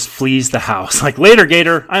Sadie just flees the house. Like, later,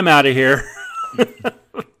 Gator, I'm out of here.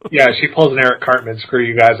 Yeah, she pulls an Eric Cartman, screw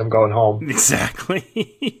you guys, I'm going home.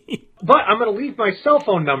 Exactly. But I'm going to leave my cell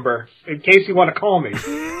phone number in case you want to call me.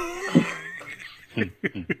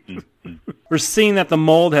 We're seeing that the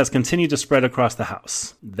mold has continued to spread across the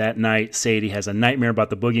house. That night, Sadie has a nightmare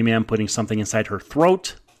about the Boogeyman putting something inside her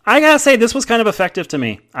throat. I gotta say, this was kind of effective to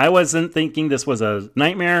me. I wasn't thinking this was a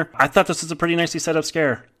nightmare. I thought this was a pretty nicely set up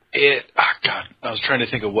scare. God, I was trying to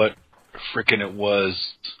think of what frickin' it was.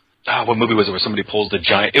 What movie was it where somebody pulls the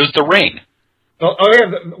giant... It was The Ring.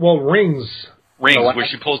 Rings. Rings, where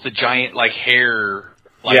she pulls the giant, hair,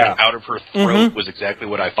 out of her throat was exactly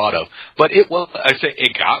what I thought of. But it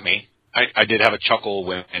got me. I did have a chuckle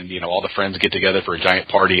when, all the friends get together for a giant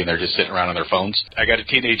party and they're just sitting around on their phones. I got a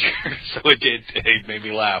teenager, so it made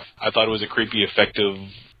me laugh. I thought it was a creepy, effective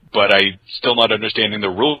but I still not understanding the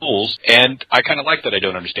rules. And I kind of like that I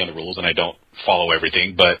don't understand the rules and I don't follow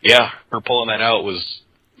everything. But yeah, her pulling that out was,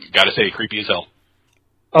 gotta say, creepy as hell.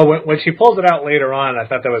 Oh, when she pulls it out later on, I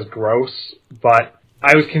thought that was gross, but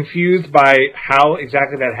I was confused by how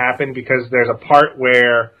exactly that happened because there's a part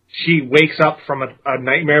where she wakes up from a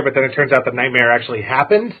nightmare, but then it turns out the nightmare actually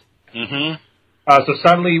happened. Mm-hmm. So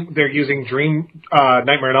suddenly they're using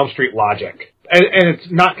Nightmare on Elm Street logic. And it's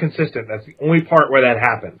not consistent. That's the only part where that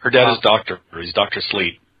happened. Her dad is Doctor. He's Dr.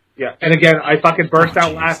 Sleep. Yeah, and again, I fucking burst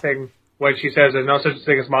out laughing when she says there's no such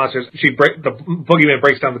thing as monsters. The Boogeyman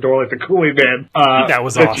breaks down the door like the Kool-Aid Man. That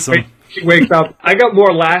was awesome. She wakes up. I got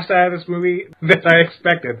more laughs out of this movie than I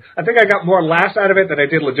expected. I think I got more laughs out of it than I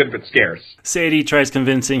did legitimate scares. Sadie tries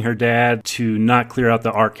convincing her dad to not clear out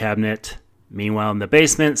the art cabinet. Meanwhile, in the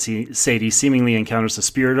basement, Sadie seemingly encounters the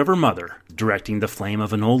spirit of her mother, directing the flame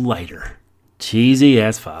of an old lighter. Cheesy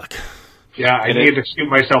as fuck. Yeah, I needed to shoot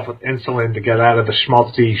myself with insulin to get out of the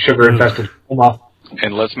schmaltzy, sugar-infested coma.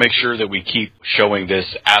 And let's make sure that we keep showing this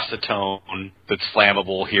acetone that's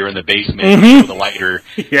flammable here in the basement with the lighter.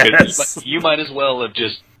 Yes. You might as well have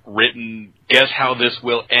just written, guess how this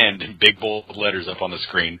will end, in big bold letters up on the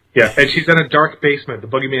screen. Yeah, and she's in a dark basement. The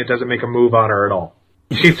Boogeyman doesn't make a move on her at all.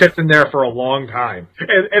 She sits in there for a long time.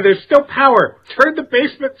 And there's still power. Turn the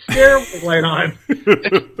basement stairway light on.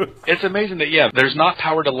 It's amazing that, there's not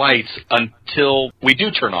power to lights until we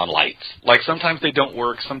do turn on lights. Like, sometimes they don't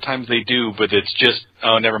work, sometimes they do, but it's just,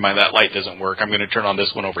 oh, never mind, that light doesn't work. I'm going to turn on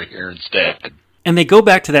this one over here instead. And they go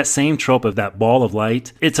back to that same trope of that ball of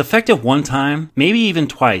light. It's effective one time, maybe even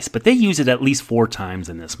twice, but they use it at least 4 times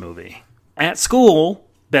in this movie. At school,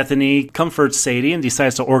 Bethany comforts Sadie and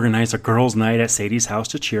decides to organize a girls' night at Sadie's house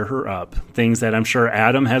to cheer her up. Things that I'm sure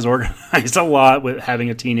Adam has organized a lot with having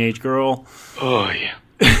a teenage girl. Oh,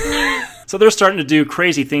 yeah. So they're starting to do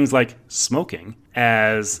crazy things like smoking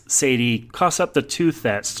as Sadie coughs up the tooth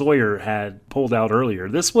that Sawyer had pulled out earlier.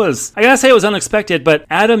 This was, I gotta say, it was unexpected, but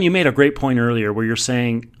Adam, you made a great point earlier where you're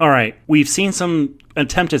saying, all right, we've seen some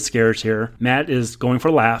attempted scares here. Matt is going for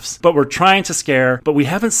laughs, but we're trying to scare, but we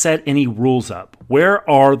haven't set any rules up. Where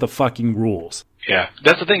are the fucking rules? Yeah,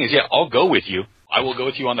 that's the thing is, I'll go with you. I will go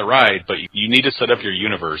with you on the ride, but you need to set up your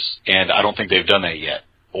universe, and I don't think they've done that yet.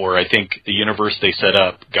 Or I think the universe they set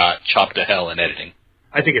up got chopped to hell in editing.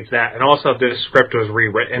 I think it's that. And also this script was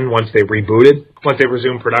rewritten once they rebooted, once they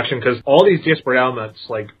resumed production, because all these disparate elements,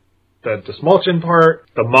 like the Smulchin part,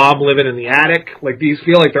 the mom living in the attic, like these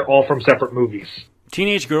feel like they're all from separate movies.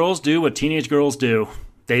 Teenage girls do what teenage girls do.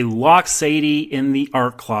 They lock Sadie in the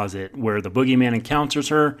art closet where the Boogeyman encounters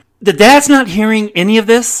her. The dad's not hearing any of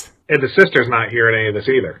this. And the sister's not hearing any of this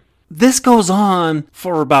either. This goes on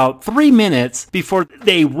for about 3 minutes before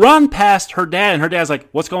they run past her dad, and her dad's like,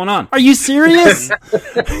 what's going on? Are you serious?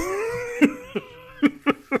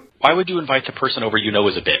 Why would you invite the person over you know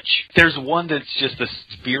is a bitch? There's one that's just the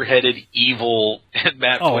spearheaded evil, and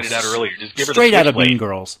Matt pointed out earlier. Just give her the straight out of switchblade. Mean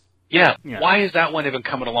Girls. Yeah. Why is that one even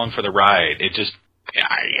coming along for the ride? It just,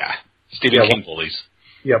 Stephen King bullies.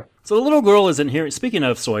 Yep. So the little girl isn't hearing, speaking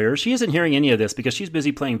of Sawyer, she isn't hearing any of this because she's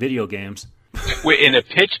busy playing video games. Wait, in a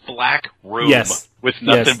pitch black room with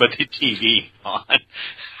nothing but the TV on.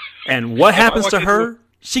 And what happens to her?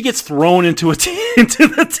 She gets thrown into the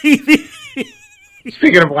TV.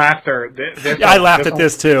 Speaking of laughter, I laughed at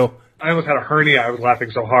this too. I almost had a hernia. I was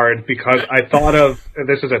laughing so hard because I thought of,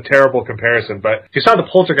 this is a terrible comparison, but you saw the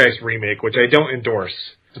Poltergeist remake, which I don't endorse.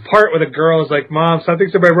 The part where the girl is like, Mom,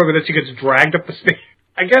 something's in my room, and then she gets dragged up the stairs.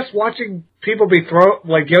 I guess watching people be thrown,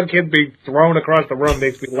 like young kids be thrown across the room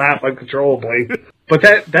makes me laugh uncontrollably. But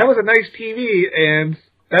that was a nice TV, and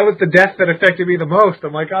that was the death that affected me the most.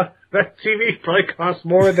 I'm like, oh, that TV probably cost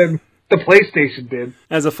more than the PlayStation did.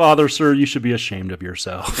 As a father, sir, you should be ashamed of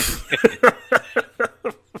yourself.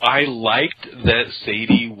 I liked that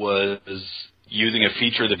Sadie was using a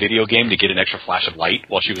feature of the video game to get an extra flash of light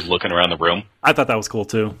while she was looking around the room. I thought that was cool,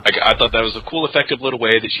 too. I thought that was a cool, effective little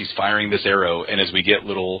way that she's firing this arrow, and as we get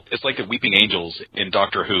it's like the Weeping Angels in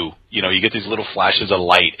Doctor Who. You know, you get these little flashes of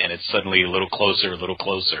light, and it's suddenly a little closer, a little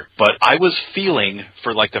closer. But I was feeling,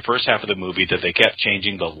 for like the first half of the movie, that they kept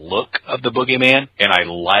changing the look of the Boogeyman, and I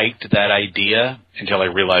liked that idea until I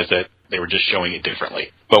realized that they were just showing it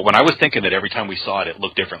differently. But when I was thinking that every time we saw it, it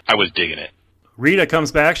looked different, I was digging it. Rita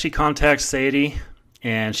comes back, she contacts Sadie,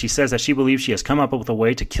 and she says that she believes she has come up with a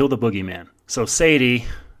way to kill the Boogeyman. So Sadie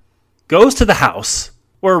goes to the house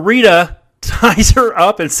where Rita ties her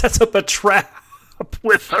up and sets up a trap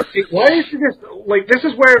with her. Why is she just, like, this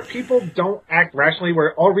is where people don't act rationally,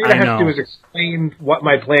 where all Rita has to do is explain what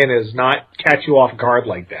my plan is, not catch you off guard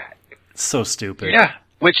like that. So stupid. Yeah,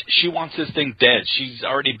 which she wants this thing dead. She's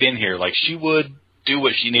already been here. Like, she would do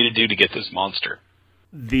what she needed to do to get this monster.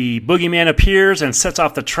 The boogeyman appears and sets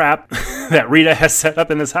off the trap that Rita has set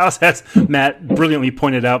up in this house, as Matt brilliantly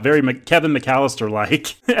pointed out, very Kevin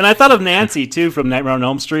McAllister-like. And I thought of Nancy, too, from Nightmare on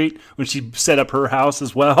Elm Street, when she set up her house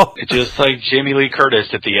as well. Just like Jamie Lee Curtis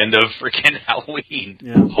at the end of freaking Halloween.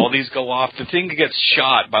 Yeah. All these go off. The thing gets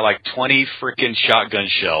shot by like 20 freaking shotgun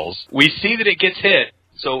shells. We see that it gets hit.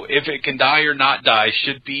 So if it can die or not die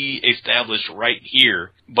should be established right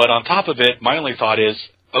here. But on top of it, my only thought is,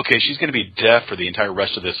 okay, she's going to be deaf for the entire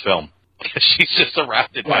rest of this film. She's just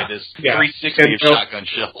surrounded by this 360 of shotgun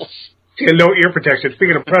shells. She had no ear protection.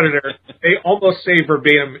 Speaking of Predator, they almost say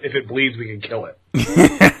verbatim, if it bleeds, we can kill it.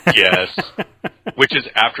 Yes. Which is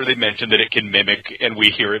after they mention that it can mimic, and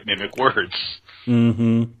we hear it mimic words.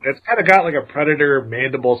 Mm-hmm. It's kind of got like a Predator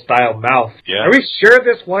mandible-style mouth. Yeah. Are we sure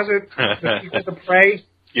this wasn't the sequel to Prey?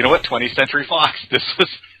 You know what? 20th Century Fox. This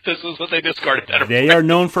was what they discarded that. They are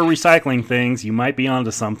known for recycling things. You might be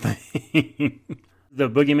onto something. The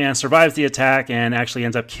boogeyman survives the attack and actually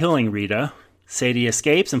ends up killing Rita. Sadie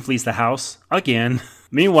escapes and flees the house again.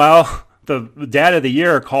 Meanwhile, the dad of the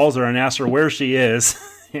year calls her and asks her where she is.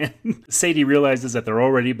 And Sadie realizes that they're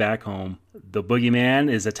already back home. The boogeyman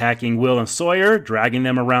is attacking Will and Sawyer, dragging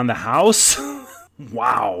them around the house.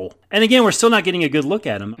 Wow. And again, we're still not getting a good look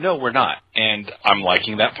at him. No, we're not. And I'm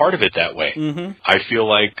liking that part of it that way. Mm-hmm. I feel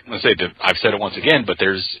like, I've said it once again, but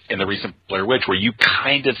there's, in the recent Blair Witch, where you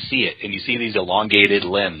kind of see it, and you see these elongated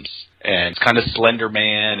limbs, and it's kind of Slender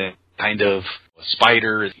Man, and kind of a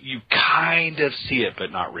spider. You kind of see it,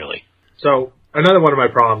 but not really. So, another one of my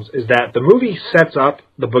problems is that the movie sets up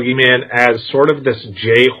the boogeyman as sort of this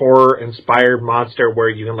J-horror inspired monster where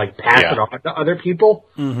you can, like, pass it on to other people.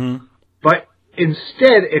 Mm-hmm. But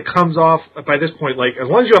instead, it comes off, by this point, like, as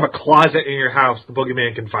long as you have a closet in your house, the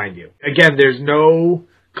boogeyman can find you. Again, there's no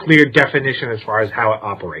clear definition as far as how it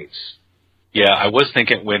operates. Yeah, I was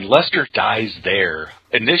thinking, when Lester dies there,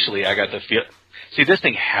 initially I got the feel... See, this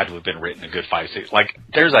thing had to have been written a good 5-6. Like,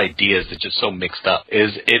 there's ideas that just so mixed up.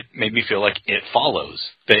 It made me feel like It Follows.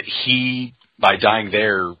 That he, by dying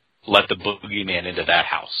there, let the boogeyman into that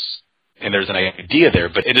house. And there's an idea there,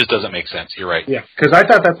 but it just doesn't make sense. You're right. Yeah, because I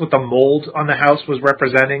thought that's what the mold on the house was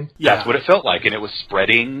representing. Yeah. That's what it felt like, and it was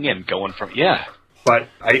spreading and going from... Yeah. But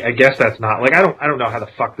I guess that's not... Like, I don't know how the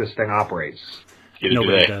fuck this thing operates.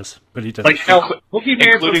 Nobody does, but he does. Like,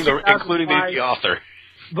 Boogeyman including the author.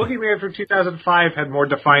 Boogeyman from 2005 had more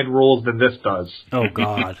defined rules than this does. Oh,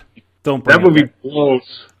 God. Don't bring that movie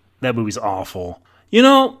blows. That movie's awful. You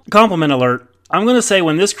know, compliment alert. I'm going to say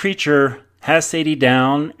when this creature has Sadie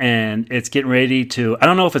down and it's getting ready to... I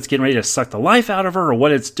don't know if it's getting ready to suck the life out of her or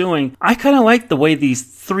what it's doing. I kind of like the way these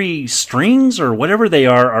 3 strings or whatever they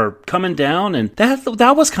are coming down, and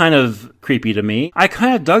that was kind of creepy to me. I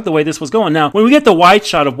kind of dug the way this was going. Now, when we get the wide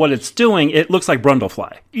shot of what it's doing, it looks like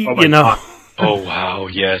Brundlefly. You know? God. Oh, wow,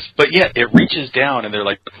 yes. But yeah, it reaches down and they're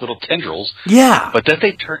like little tendrils. Yeah. But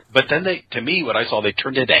then they, to me, what I saw, they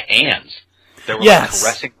turned into hands. They were like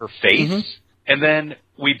caressing her face. Mm-hmm. And then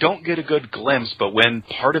we don't get a good glimpse, but when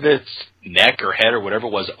part of its neck or head or whatever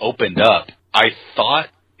it was opened up, I thought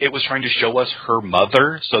it was trying to show us her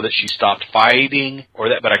mother so that she stopped fighting or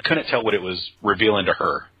that, but I couldn't tell what it was revealing to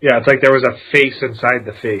her. Yeah, it's like there was a face inside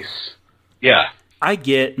the face. Yeah. I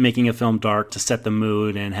get making a film dark to set the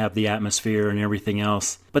mood and have the atmosphere and everything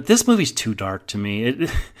else, but this movie's too dark to me.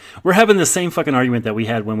 We're having the same fucking argument that we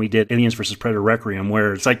had when we did Aliens vs. Predator Requiem,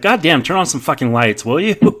 where it's like, goddamn, turn on some fucking lights, will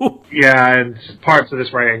you? Yeah, and parts of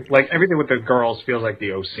this writing, like everything with the girls feels like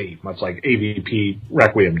the OC, much like AVP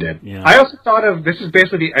Requiem did. Yeah. I also thought of, this is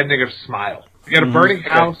basically the ending of Smile. We got a burning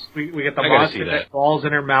house, we get the monster that falls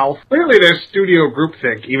in her mouth. Clearly there's studio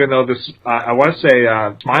groupthink, even though this, I want to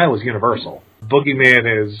say Smile is Universal.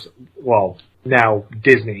 Boogeyman is, well, now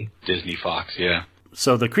Disney. Disney Fox, yeah.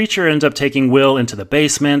 So the creature ends up taking Will into the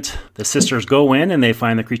basement. The sisters go in and they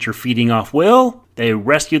find the creature feeding off Will. They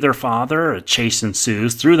rescue their father. A chase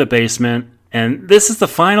ensues through the basement. And this is the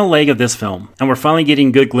final leg of this film. And we're finally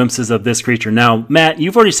getting good glimpses of this creature. Now, Matt,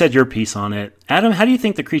 you've already said your piece on it. Adam, how do you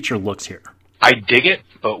think the creature looks here? I dig it,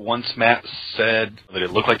 but once Matt said that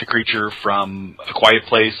it looked like the creature from A Quiet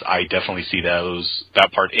Place, I definitely see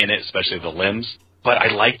that part in it, especially the limbs. But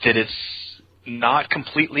I like that it's not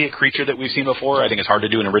completely a creature that we've seen before. I think it's hard to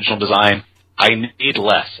do an original design. I need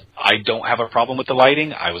less. I don't have a problem with the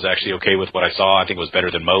lighting. I was actually okay with what I saw. I think it was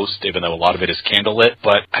better than most, even though a lot of it is candlelit.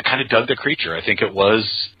 But I kind of dug the creature. I think it was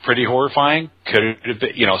pretty horrifying. Could have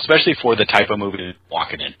been, especially for the type of movie I'm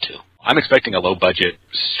walking into. I'm expecting a low-budget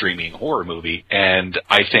streaming horror movie, and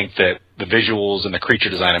I think that the visuals and the creature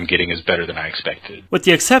design I'm getting is better than I expected. With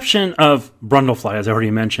the exception of Brundlefly, as I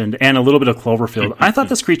already mentioned, and a little bit of Cloverfield, I thought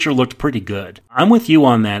this creature looked pretty good. I'm with you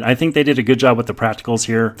on that. I think they did a good job with the practicals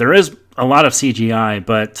here. There is a lot of CGI,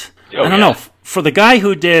 but I don't know. For the guy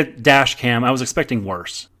who did Dashcam, I was expecting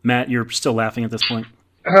worse. Matt, you're still laughing at this point?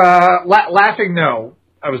 Laughing, no.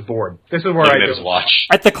 I was bored. This is where I just watch.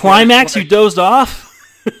 At the climax, you dozed off?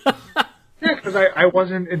 Yeah, because I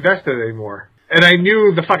wasn't invested anymore. And I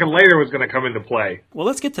knew the fucking later was going to come into play. Well,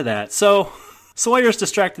 let's get to that. So, Sawyer's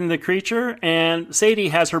distracting the creature, and Sadie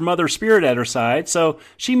has her mother spirit at her side, so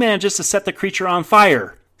she manages to set the creature on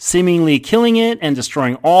fire, seemingly killing it and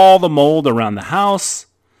destroying all the mold around the house.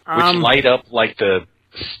 Which light up like the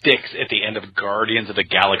sticks at the end of Guardians of the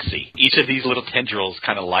Galaxy. Each of these little tendrils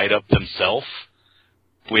kind of light up themselves,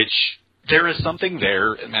 which there is something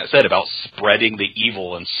there, Matt said, about spreading the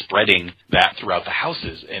evil and spreading that throughout the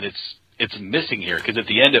houses, and it's missing here, because at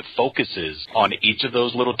the end it focuses on each of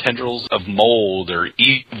those little tendrils of mold or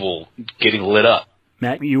evil getting lit up.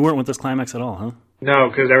 Matt, you weren't with this climax at all, huh? No,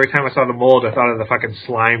 because every time I saw the mold, I thought of the fucking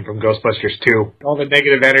slime from Ghostbusters 2. All the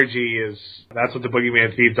negative energy that's what the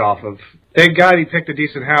Boogeyman feeds off of. Thank God he picked a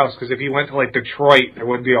decent house, because if he went to, like, Detroit, there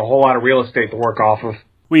wouldn't be a whole lot of real estate to work off of.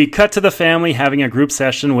 We cut to the family having a group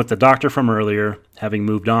session with the doctor from earlier, having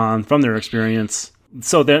moved on from their experience.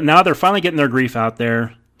 So now they're finally getting their grief out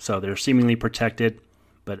there, so they're seemingly protected.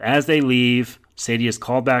 But as they leave, Sadie is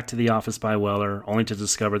called back to the office by Weller, only to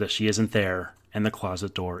discover that she isn't there, and the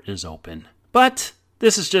closet door is open. But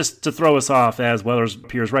this is just to throw us off, as Weller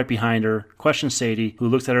appears right behind her, questions Sadie, who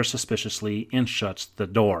looks at her suspiciously, and shuts the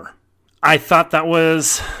door. I thought that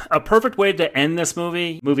was a perfect way to end this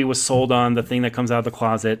movie. The movie was sold on the thing that comes out of the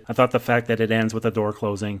closet. I thought the fact that it ends with the door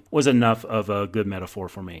closing was enough of a good metaphor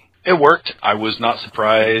for me. It worked. I was not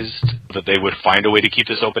surprised that they would find a way to keep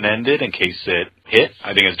this open-ended in case it hit.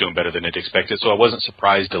 I think it's doing better than it expected, so I wasn't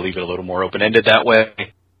surprised to leave it a little more open-ended that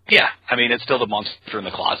way. Yeah, I mean, it's still the monster in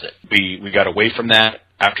the closet. We got away from that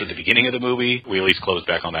after the beginning of the movie. We at least closed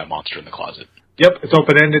back on that monster in the closet. Yep, it's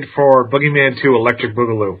open-ended for Boogeyman 2 Electric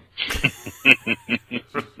Boogaloo.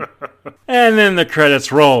 And then the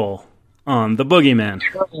credits roll on The Boogeyman.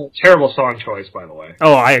 Terrible song choice, by the way.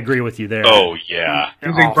 Oh, I agree with you there. Oh, yeah.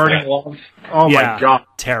 Using Burning Love. Oh, yeah, my God.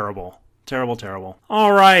 Terrible. Terrible, terrible.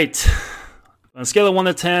 All right. On a scale of 1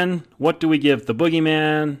 to 10, what do we give The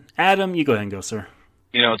Boogeyman? Adam, you go ahead and go, sir.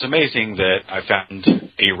 You know, it's amazing that I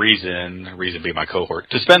found a reason being my cohort,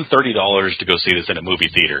 to spend $30 to go see this in a movie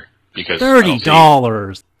theater. Because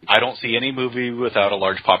 $30. I don't see any movie without a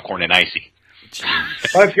large popcorn and icy.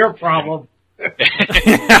 That's your problem.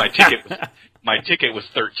 my ticket was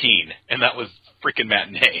 $13, and that was freaking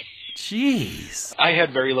matinee. Jeez. I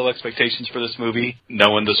had very low expectations for this movie,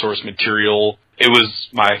 knowing the source material. It was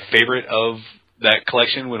my favorite of that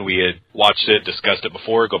collection when we had watched it, discussed it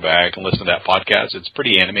before. Go back and listen to that podcast. It's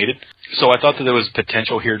pretty animated. So I thought that there was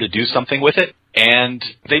potential here to do something with it, and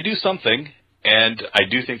they do something. And I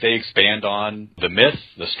do think they expand on the myth,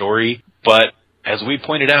 the story, but as we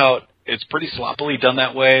pointed out, it's pretty sloppily done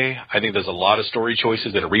that way. I think there's a lot of story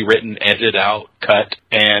choices that are rewritten, edited out, cut,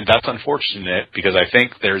 and that's unfortunate because I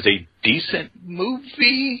think there's a decent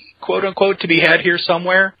movie, quote unquote, to be had here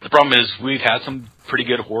somewhere. The problem is we've had some pretty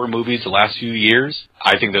good horror movies the last few years.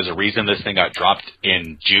 I think there's a reason this thing got dropped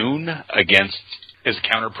in June against is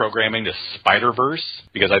counter-programming to Spider-Verse,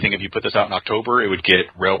 because I think if you put this out in October, it would get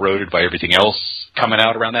railroaded by everything else coming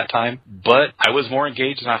out around that time. But I was more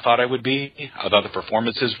engaged than I thought I would be. I thought the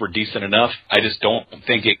performances were decent enough. I just don't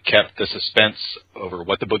think it kept the suspense over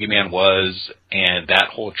what the Boogeyman was and that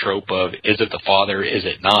whole trope of, is it the father, is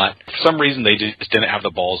it not? For some reason, they just didn't have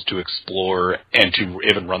the balls to explore and to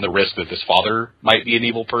even run the risk that this father might be an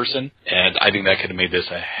evil person, and I think that could have made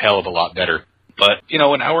this a hell of a lot better. But, you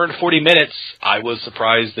know, an hour and 40 minutes, I was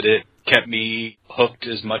surprised that it kept me hooked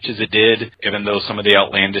as much as it did, even though some of the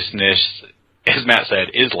outlandishness, as Matt said,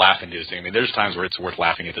 is laugh-inducing. I mean, there's times where it's worth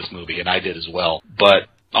laughing at this movie, and I did as well. But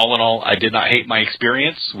all in all, I did not hate my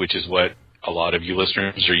experience, which is what a lot of you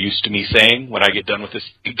listeners are used to me saying when I get done with this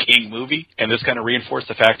King movie. And this kind of reinforced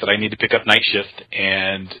the fact that I need to pick up Night Shift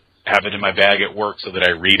and have it in my bag at work so that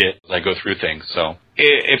I read it as I go through things. So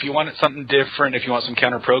if you want something different, if you want some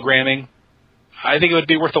counter-programming, I think it would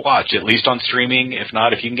be worth a watch, at least on streaming. If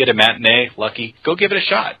not, if you can get a matinee, lucky, go give it a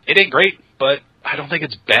shot. It ain't great, but I don't think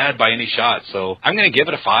it's bad by any shot. So I'm going to give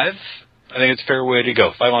it a 5. I think it's a fair way to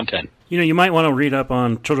go. 5 on 10. You know, you might want to read up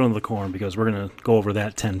on Children of the Corn, because we're going to go over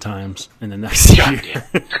that 10 times in the next year.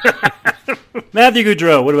 Matthew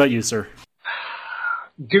Goudreau, what about you, sir?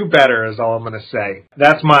 Do better is all I'm going to say.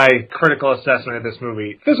 That's my critical assessment of this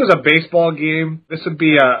movie. If this was a baseball game, this would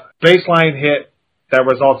be a baseline hit that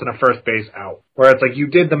results in a first base out. Where it's like you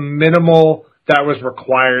did the minimal that was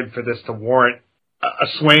required for this to warrant a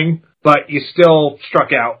swing, but you still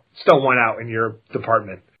struck out, still won out in your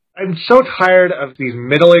department. I'm so tired of these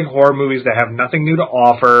middling horror movies that have nothing new to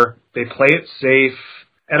offer. They play it safe.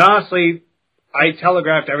 And honestly, I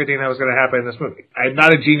telegraphed everything that was going to happen in this movie. I'm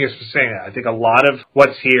not a genius for saying that. I think a lot of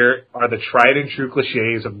what's here are the tried and true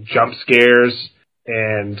cliches of jump scares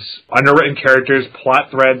and underwritten characters,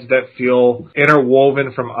 plot threads that feel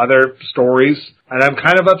interwoven from other stories. And I'm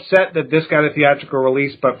kind of upset that this got a theatrical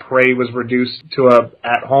release, but Prey was reduced to a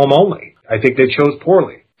at-home only. I think they chose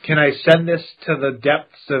poorly. Can I send this to the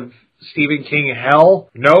depths of Stephen King hell?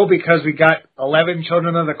 No, because we got 11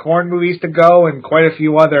 Children of the Corn movies to go and quite a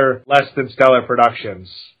few other less than stellar productions.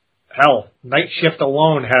 Hell, Night Shift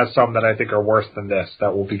alone has some that I think are worse than this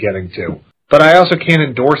that we'll be getting to. But I also can't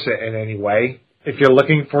endorse it in any way. If you're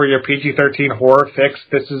looking for your PG-13 horror fix,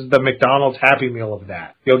 this is the McDonald's Happy Meal of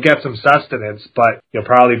that. You'll get some sustenance, but you'll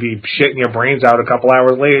probably be shitting your brains out a couple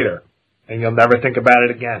hours later. And you'll never think about it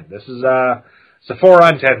again. This is it's a 4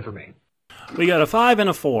 on 10 for me. We got a 5 and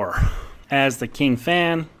a 4. As the King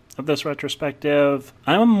fan of this retrospective,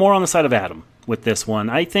 I'm more on the side of Adam with this one.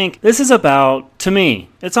 I think this is about, to me,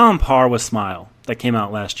 it's on par with Smile that came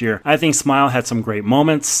out last year. I think Smile had some great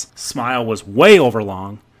moments. Smile was way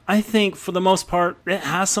overlong. I think, for the most part, it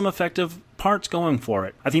has some effective parts going for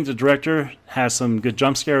it. I think the director has some good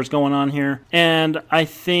jump scares going on here. And I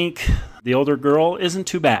think the older girl isn't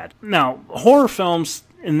too bad. Now, horror films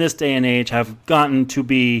in this day and age have gotten to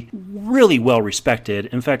be really well respected.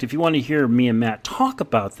 In fact, if you want to hear me and Matt talk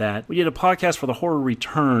about that, we did a podcast for The Horror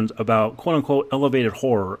Returns about quote-unquote elevated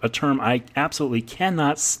horror, a term I absolutely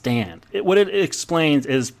cannot stand. What it explains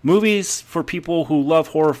is movies for people who love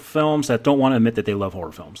horror films that don't want to admit that they love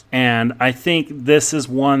horror films. And I think this is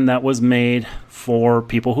one that was made for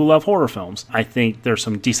people who love horror films. I think there's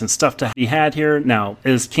some decent stuff to be had here. Now,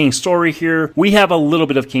 is King's story here? We have a little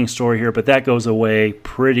bit of King's story here, but that goes away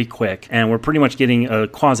pretty quick, and we're pretty much getting a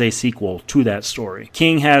quasi-sequel to that story.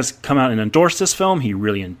 King has come out and endorsed this film. He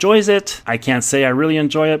really enjoys it. I can't say I really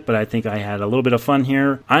enjoy it, but I think I had a little bit of fun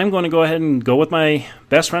here. I'm going to go ahead and go with my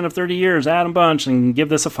best friend of 30 years, Adam Bunch, and give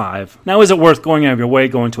this a 5. Now, is it worth going out of your way,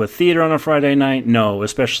 going to a theater on a Friday night? No,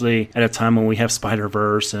 especially at a time when we have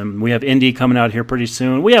Spider-Verse and we have Indie coming out here pretty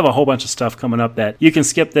soon. We have a whole bunch of stuff coming up that you can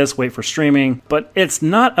skip this, wait for streaming, but it's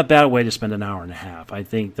not a bad way to spend an hour and a half. I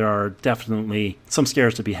think there are definitely some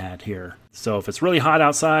scares to be had here. So if it's really hot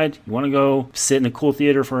outside, you want to go sit in a cool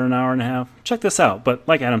theater for an hour and a half, check this out. But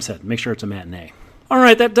like Adam said, make sure it's a matinee. All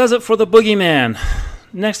right, that does it for the Boogeyman.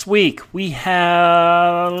 Next week, we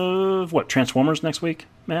have, Transformers next week,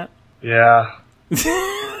 Matt? Yeah.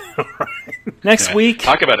 Next week.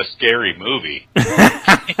 Talk about a scary movie.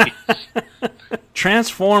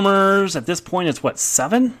 Transformers, at this point, it's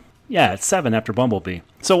 7? Yeah, it's 7 after Bumblebee.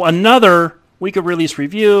 So another week of release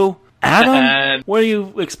review. Adam, what are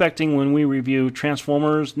you expecting when we review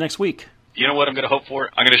Transformers next week? You know what I'm going to hope for?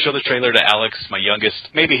 I'm going to show the trailer to Alex, my youngest.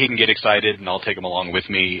 Maybe he can get excited, and I'll take him along with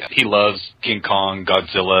me. He loves King Kong,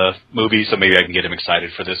 Godzilla movies, so maybe I can get him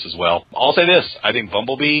excited for this as well. I'll say this. I think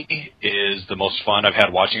Bumblebee is the most fun I've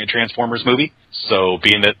had watching a Transformers movie. So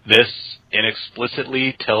being that this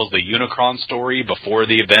inexplicitly tells the Unicron story before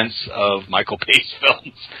the events of Michael Bay's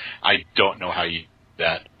films, I don't know how you do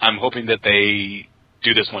that. I'm hoping that they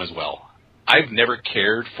do this one as well. I've never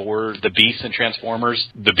cared for the Beasts and Transformers,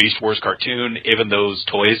 the Beast Wars cartoon. Even those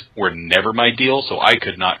toys were never my deal, so I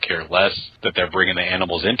could not care less that they're bringing the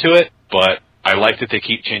animals into it. But I like that they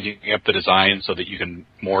keep changing up the design so that you can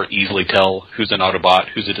more easily tell who's an Autobot,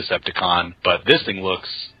 who's a Decepticon. But this thing looks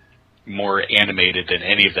more animated than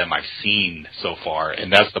any of them I've seen so far,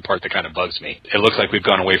 and that's the part that kind of bugs me. It looks like we've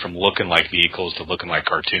gone away from looking like vehicles to looking like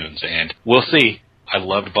cartoons, and we'll see. I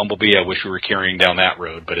loved Bumblebee. I wish we were carrying down that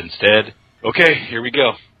road, but instead, okay, here we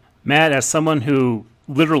go. Matt, as someone who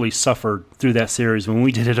literally suffered through that series when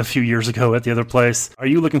we did it a few years ago at the other place, are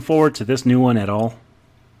you looking forward to this new one at all?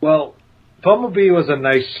 Well, Bumblebee was a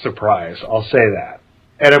nice surprise, I'll say that.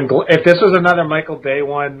 And if this was another Michael Bay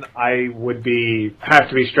one, I would have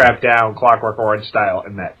to be strapped down Clockwork Orange style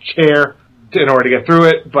in that chair in order to get through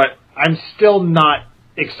it, but I'm still not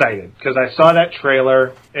excited because I saw that trailer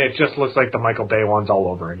and it just looks like the Michael Bay ones all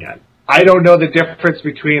over again. I don't know the difference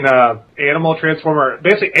between a animal transformer,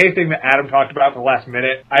 basically anything that Adam talked about for the last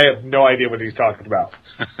minute. I have no idea what he's talking about.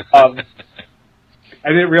 I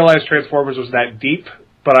didn't realize Transformers was that deep,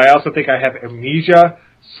 but I also think I have amnesia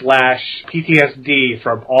 / PTSD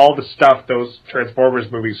from all the stuff those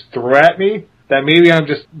Transformers movies threw at me that maybe I'm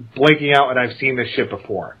just blanking out and I've seen this shit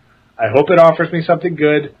before. I hope it offers me something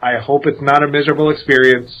good. I hope it's not a miserable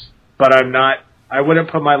experience, but I'm not I wouldn't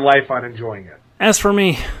put my life on enjoying it. As for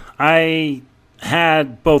me, I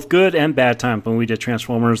had both good and bad times when we did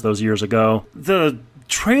Transformers those years ago. The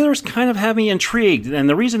trailers kind of have me intrigued, and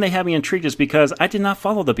the reason they have me intrigued is because I did not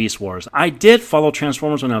follow the Beast Wars. I did follow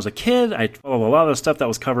Transformers when I was a kid. I followed a lot of the stuff that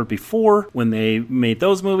was covered before when they made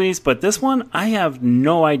those movies, but this one, I have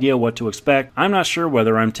no idea what to expect. I'm not sure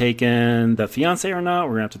whether I'm taking the fiance or not.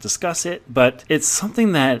 We're going to have to discuss it, but it's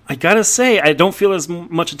something that I gotta say, I don't feel as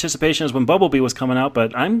much anticipation as when Bumblebee was coming out,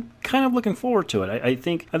 but I'm kind of looking forward to it. I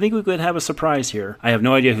think we could have a surprise here. I have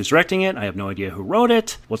no idea who's directing it. I have no idea who wrote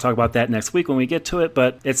it. We'll talk about that next week when we get to it, but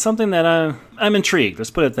it's something that I'm intrigued. Let's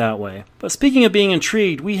put it that way. But speaking of being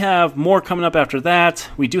intrigued, we have more coming up after that.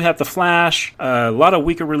 We do have The Flash, a lot of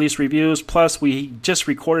weaker release reviews, plus we just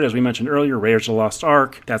recorded, as we mentioned earlier, Raiders of the Lost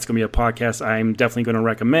Ark. That's going to be a podcast I'm definitely going to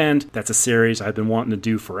recommend. That's a series I've been wanting to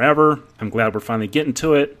do forever. I'm glad we're finally getting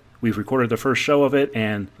to it. We've recorded the first show of it,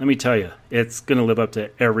 and let me tell you, it's going to live up to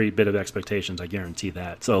every bit of expectations. I guarantee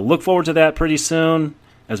that. So look forward to that pretty soon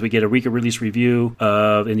as we get a weaker release review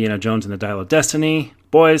of Indiana Jones and the Dial of Destiny.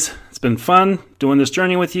 Boys, it's been fun doing this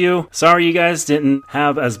journey with you. Sorry you guys didn't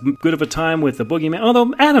have as good of a time with the Boogeyman,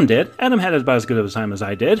 although Adam did. Adam had about as good of a time as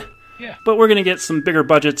I did. Yeah. But we're going to get some bigger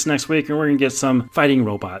budgets next week, and we're going to get some fighting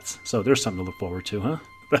robots. So there's something to look forward to, huh?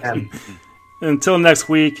 Until next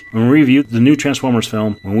week, when we review the new Transformers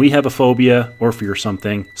film, when we have a phobia or fear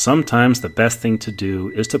something, sometimes the best thing to do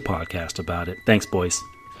is to podcast about it. Thanks, boys.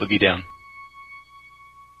 Boogie down.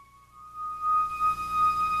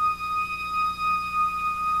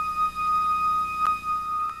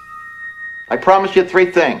 I promise you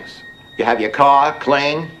 3 things. You have your car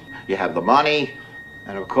clean, you have the money,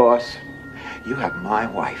 and of course, you have my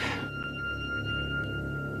wife.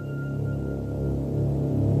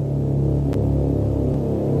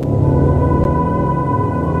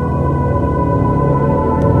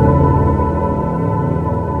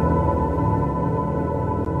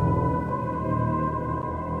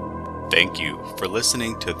 Thank you for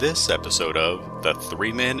listening to this episode of the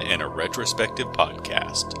 3 Men and a Retrospective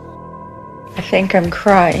podcast. I think I'm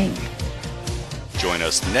crying. Join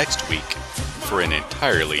us next week for an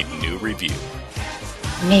entirely new review.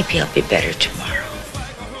 Maybe I'll be better tomorrow.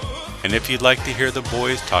 And if you'd like to hear the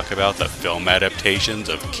boys talk about the film adaptations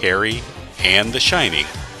of Carrie and The Shining,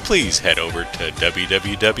 please head over to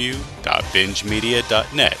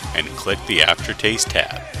www.bingemedia.net and click the Aftertaste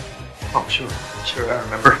tab. Oh, sure, I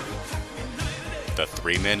remember. The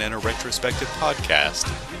 3 Men and a Retrospective podcast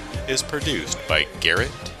is produced by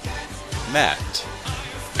Garrett, Matt,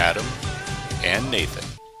 Adam, and Nathan.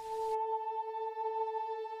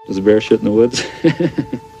 Does a bear shit in the woods?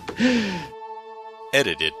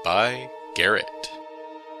 Edited by Garrett.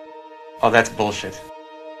 Oh, that's bullshit.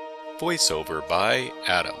 Voiceover by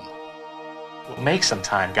Adam. We'll make some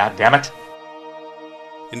time, goddammit.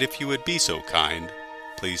 And if you would be so kind,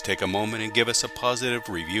 please take a moment and give us a positive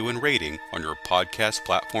review and rating on your podcast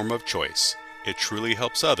platform of choice. It truly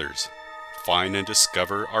helps others find and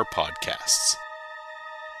discover our podcasts.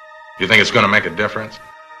 You think it's going to make a difference?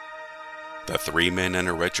 The 3 Men and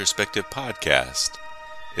a Retrospective podcast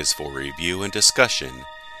is for review and discussion,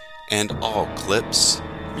 and all clips,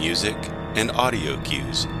 music, and audio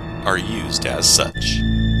cues are used as such.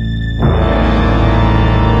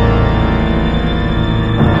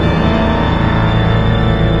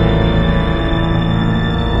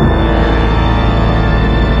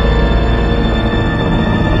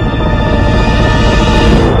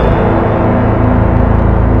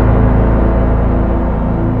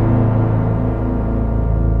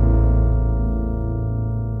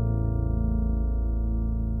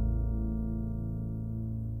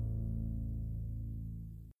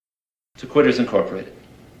 To Quitters Incorporated.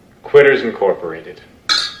 Quitters Incorporated.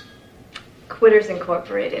 Quitters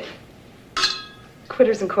Incorporated.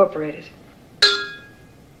 Quitters Incorporated.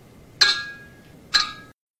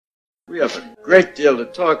 We have a great deal to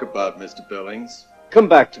talk about, Mr. Billings. Come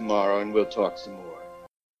back tomorrow and we'll talk some more.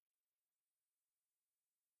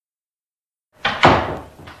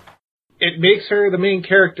 It makes her the main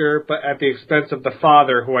character, but at the expense of the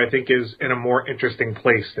father, who I think is in a more interesting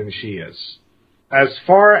place than she is. As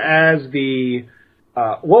far as the...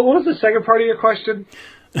 what was the second part of your question?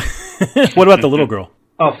 What about the little girl?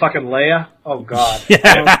 Oh, fucking Leia? Oh, God.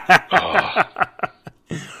 Yeah.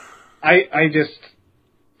 I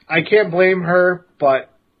can't blame her, but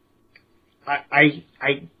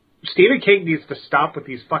Stephen King needs to stop with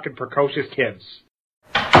these fucking precocious kids.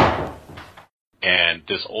 And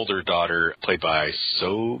this older daughter, played by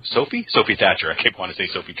Sophie Thatcher. I keep wanting to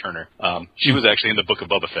say Sophie Turner. She was actually in the Book of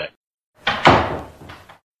Boba Fett.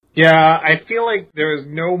 Yeah, I feel like there is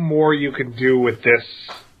no more you can do with this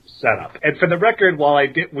setup. And for the record, while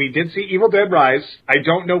we did see Evil Dead Rise, I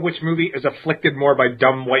don't know which movie is afflicted more by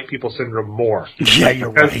dumb white people syndrome more. Yeah,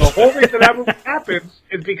 you're right. Because the whole reason that movie happens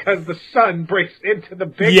is because the son breaks into the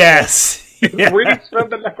big yes, reads from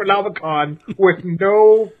the Necronomicon with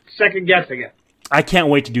no second guessing it. I can't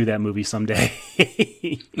wait to do that movie someday.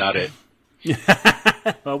 Not it.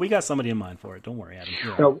 Well, we got somebody in mind for it. Don't worry, Adam.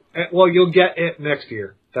 Yeah. So, well, you'll get it next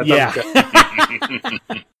year. That's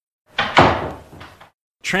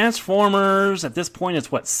Transformers, at this point,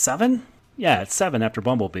 it's what, 7? Yeah, it's 7 after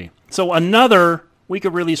Bumblebee. So another week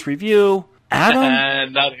of release review.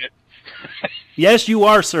 Adam? Not it. Yes, you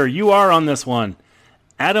are, sir. You are on this one.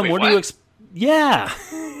 Adam, Wait, what do you Yeah.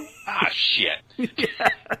 Ah, shit. Yeah.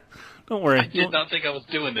 Don't worry. I did not think I was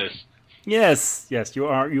doing this. Yes, you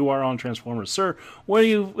are on Transformers. Sir, what are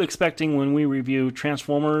you expecting when we review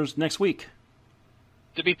Transformers next week?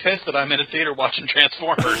 To be pissed that I'm in a theater watching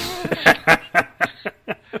Transformers.